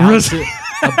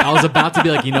about to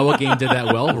be like, you know what game did that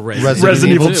well?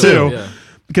 Resident Evil 2. Yeah.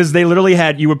 Because they literally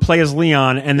you would play as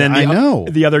Leon, and then I know.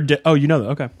 the other. You know that?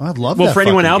 Okay. I'd love Well, that for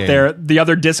anyone fucking out game. there, the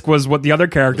other disc was what the other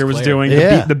character was Player. doing.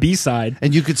 Yeah. The B side.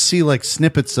 and you could see like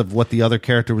snippets of what the other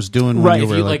character was doing. When Right. you If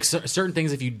were you like, certain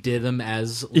things, if you did them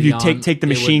as If you Leon, take the it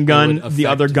machine would gun, the affect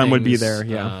other gun would be things, there,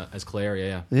 yeah. as Claire,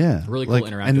 yeah. yeah, really cool like,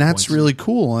 interactive and that's points. really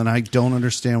cool. And I don't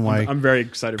understand why I'm very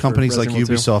excited. companies for like Resident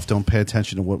Evil 2. Ubisoft don't pay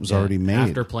attention to what was already made.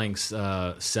 After playing 7,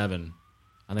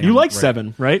 I think You I'm like right.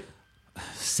 7, right?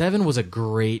 7 was a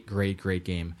great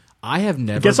game. I have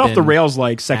never It gets off the been rails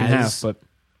like second half, as but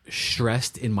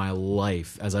stressed in my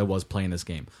life as I was playing this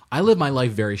game. I live my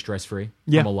life very stress free.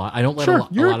 Yeah. I don't let Sure.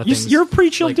 a lot of things. You're a pretty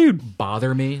chill like, dude.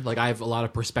 Bother me. Like I have a lot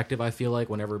of perspective. I feel like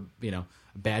whenever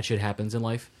bad shit happens in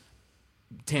life.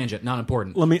 Tangent, not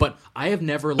important. But I have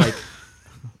never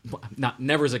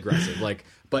never as aggressive.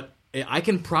 But I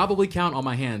can probably count on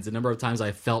my hands the number of times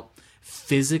I felt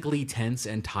physically tense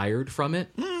and tired from it.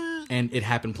 and it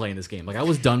happened playing this game. Like I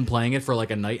was done playing it for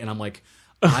like a night, and I'm like,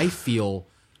 I feel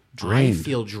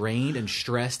drained and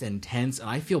stressed and tense, and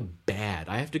I feel bad.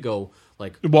 I have to go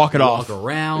like walk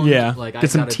around. Yeah, like I get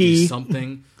some gotta tea. do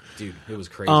something. Dude, it was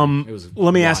crazy. It was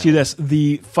Let me ask you this: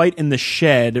 the fight in the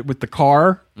shed with the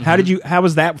car. How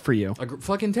was that for you?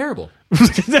 Fucking terrible.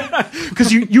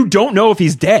 Because you don't know if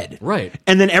he's dead, Right.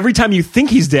 And then every time you think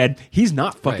he's dead, he's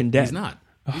not fucking Right. dead. He's not.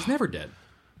 He's never dead.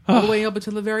 All the way up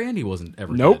until the very end, he wasn't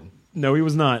ever Nope. dead. No, he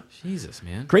was not. Jesus,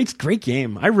 man. Great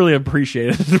game. I really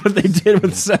appreciated what they did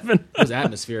with 7. It was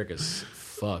atmospheric as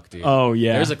fuck, dude. Oh,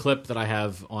 yeah. There's a clip that I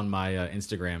have on my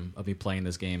Instagram of me playing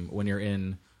this game when you're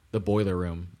in the boiler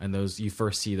room and you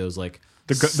first see those like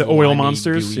The oil slimy,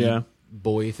 monsters, gooey yeah.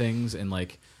 boy things, and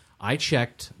like I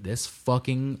checked this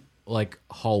fucking like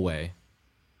hallway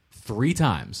 3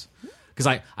 times. Because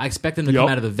I expect them to come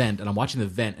out of the vent, and I'm watching the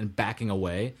vent and backing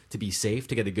away to be safe,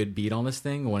 to get a good beat on this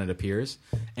thing when it appears.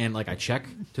 And like I check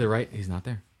to the right, he's not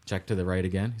there. Check to the right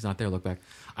again, he's not there. Look back.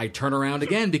 I turn around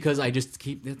again because I just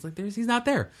keep, it's like he's not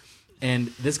there. And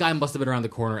this guy must have been around the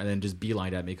corner and then just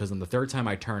beelined at me, because on the 3rd time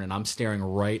I turn and I'm staring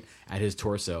right at his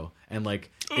torso, and like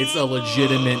it's a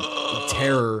legitimate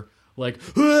terror. Like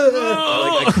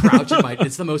I crouch in my.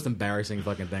 It's the most embarrassing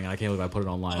fucking thing. I can't believe I put it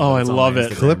online. Oh, I It's on love my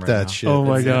it. Instagram Clip right that now. shit. Oh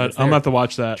my god, it's I'm there. about to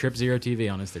watch that. Trip Zero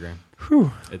TV on Instagram.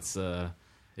 Whew. It's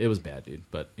it was bad, dude.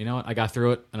 But you know what? I got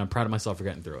through it, and I'm proud of myself for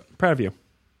getting through it. Proud of you.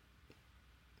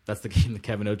 That's the game that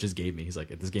Kevin O just gave me. He's like,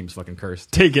 this game's fucking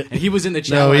cursed. Take it. And he was in the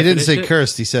chat. No, when he I didn't finished say it.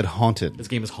 cursed. He said haunted. This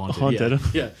game is haunted. Haunted.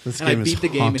 Yeah. This And I game is beat the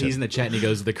game, haunted. and he's in the chat, and he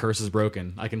goes, "The curse is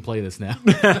broken. I can play this now."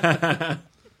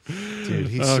 Dude,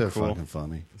 he's so cool. fucking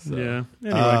funny. Yeah.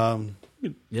 Anyway,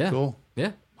 Yeah. Cool.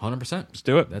 Yeah. 100%. let's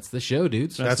do it. That's the show,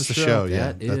 dudes. That's the the show. show.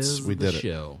 Yeah, That is we the did it.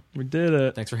 show. We did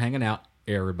it. Thanks for hanging out,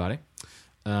 everybody.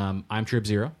 I'm Trip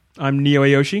Zero. I'm Neo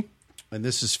Ayoshi. And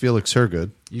this is Felix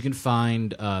Hergood. You can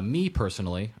find me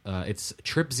personally. It's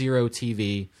Trip Zero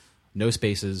TV, no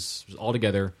spaces, all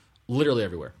together, literally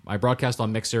everywhere. I broadcast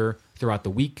on Mixer throughout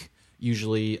the week,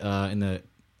 usually in the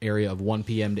area of 1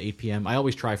 p.m. to 8 p.m. I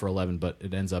always try for 11, but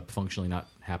it ends up functionally not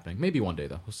happening. Maybe one day,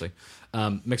 though. We'll see.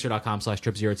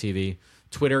 Mixer.com/Trip0TV.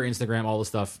 Twitter, Instagram, all the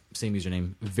stuff, same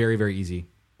username. Very, very easy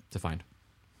to find.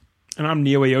 And I'm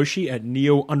Neo Ayoshi at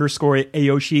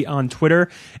Neo_Ayoshi on Twitter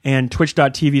and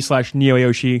Twitch.tv/Neo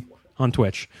Ayoshi on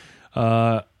Twitch.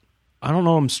 I don't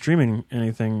know I'm streaming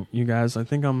anything, you guys. I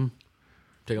think I'm...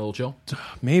 Take a little chill.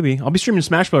 Maybe. I'll be streaming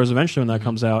Smash Brothers eventually when that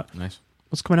comes out. Nice.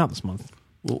 What's coming out this month?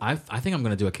 I think I'm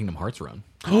going to do a Kingdom Hearts run.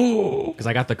 Because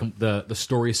I got the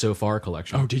Story So Far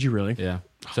collection. Oh, did you really? Yeah.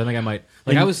 So I think I might...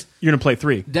 Like I was... You're going to play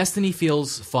 3. Destiny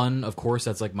feels fun, of course.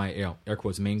 That's like my air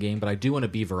quotes main game. But I do want to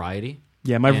be variety.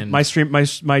 Yeah, And- my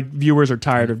viewers are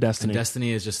tired of Destiny. And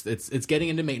Destiny is just it's getting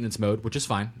into maintenance mode, which is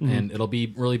fine, and it'll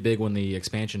be really big when the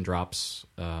expansion drops.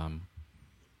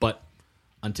 But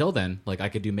until then, like I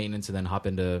could do maintenance and then hop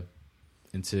into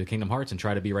Kingdom Hearts and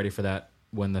try to be ready for that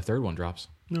when the 3rd one drops.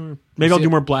 Maybe I'll do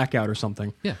more Blackout or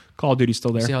something. Yeah. Call of Duty's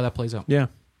still there. See how that plays out. Yeah.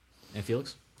 And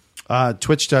Felix,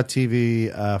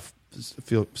 Twitch.tv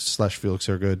 /Felix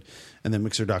Hergood, and then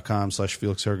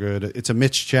Mixer.com/Felix Hergood. It's a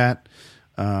Mitch chat.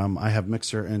 I have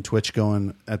Mixer and Twitch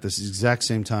going at this exact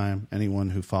same time. Anyone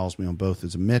who follows me on both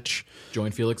is a Mitch.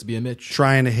 join Felix, be a Mitch.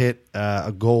 Trying to hit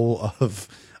a goal of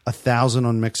 1,000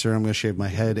 on Mixer. I'm going to shave my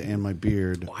head and my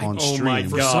beard on stream. my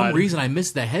For God. some reason, I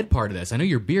missed the head part of this. I know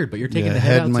your beard, but you're taking Yeah, the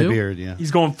head out and my too? beard. Yeah, He's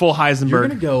going full Heisenberg. You're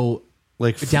gonna go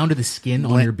like down to the skin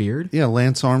on your beard. Yeah,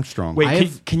 Lance Armstrong. Wait, I can,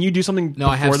 have- can you do something No,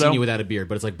 I have before, seen though? you without a beard,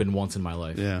 but it's like been once in my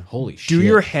life. Yeah. Holy shit. Do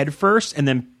your head first and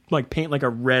then like paint like a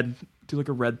red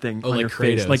thing on like your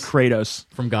face. Kratos. Like Kratos.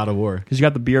 from God of War. Because you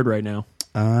got the beard right now.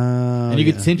 And you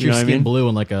could tint You your know what I skin mean? blue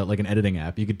in like an editing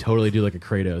app. You could totally do like a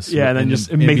Kratos. Yeah, and then in- just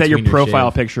in make that your between profile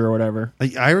shave. picture or whatever.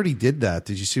 I already did that.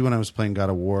 Did you see when I was playing God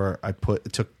of War? I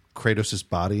took Kratos'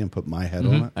 body and put my head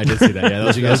on it. I did see that. Yeah, that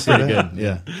was, You guys pretty see good. that?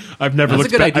 Yeah, I've never that's a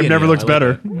looked. good idea. I've never Neil. looked I like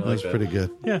better. that. I like That's that. pretty good.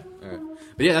 Yeah. All right.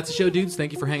 But yeah, that's the show, dudes.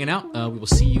 Thank you for hanging out. We will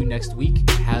see you next week.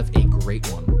 Have a great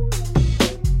one.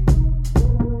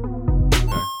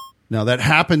 Now that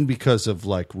happened because of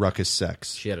like ruckus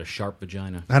sex. She had a sharp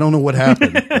vagina. I don't know what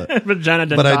happened, but, Vagina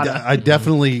but dentata. I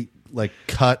definitely like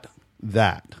cut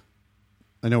that.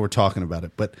 I know we're talking about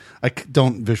it, but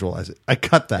don't visualize it. I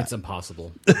cut that. It's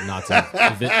impossible not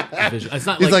to visual. It's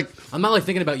not It's like, like- I'm not like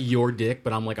thinking about your dick,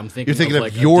 but I'm thinking You're thinking of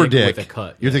like your a dick dick with a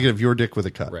cut. You're Yeah. thinking of your dick with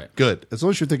a cut. Right. Good. As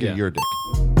long as you're thinking Yeah. of your dick.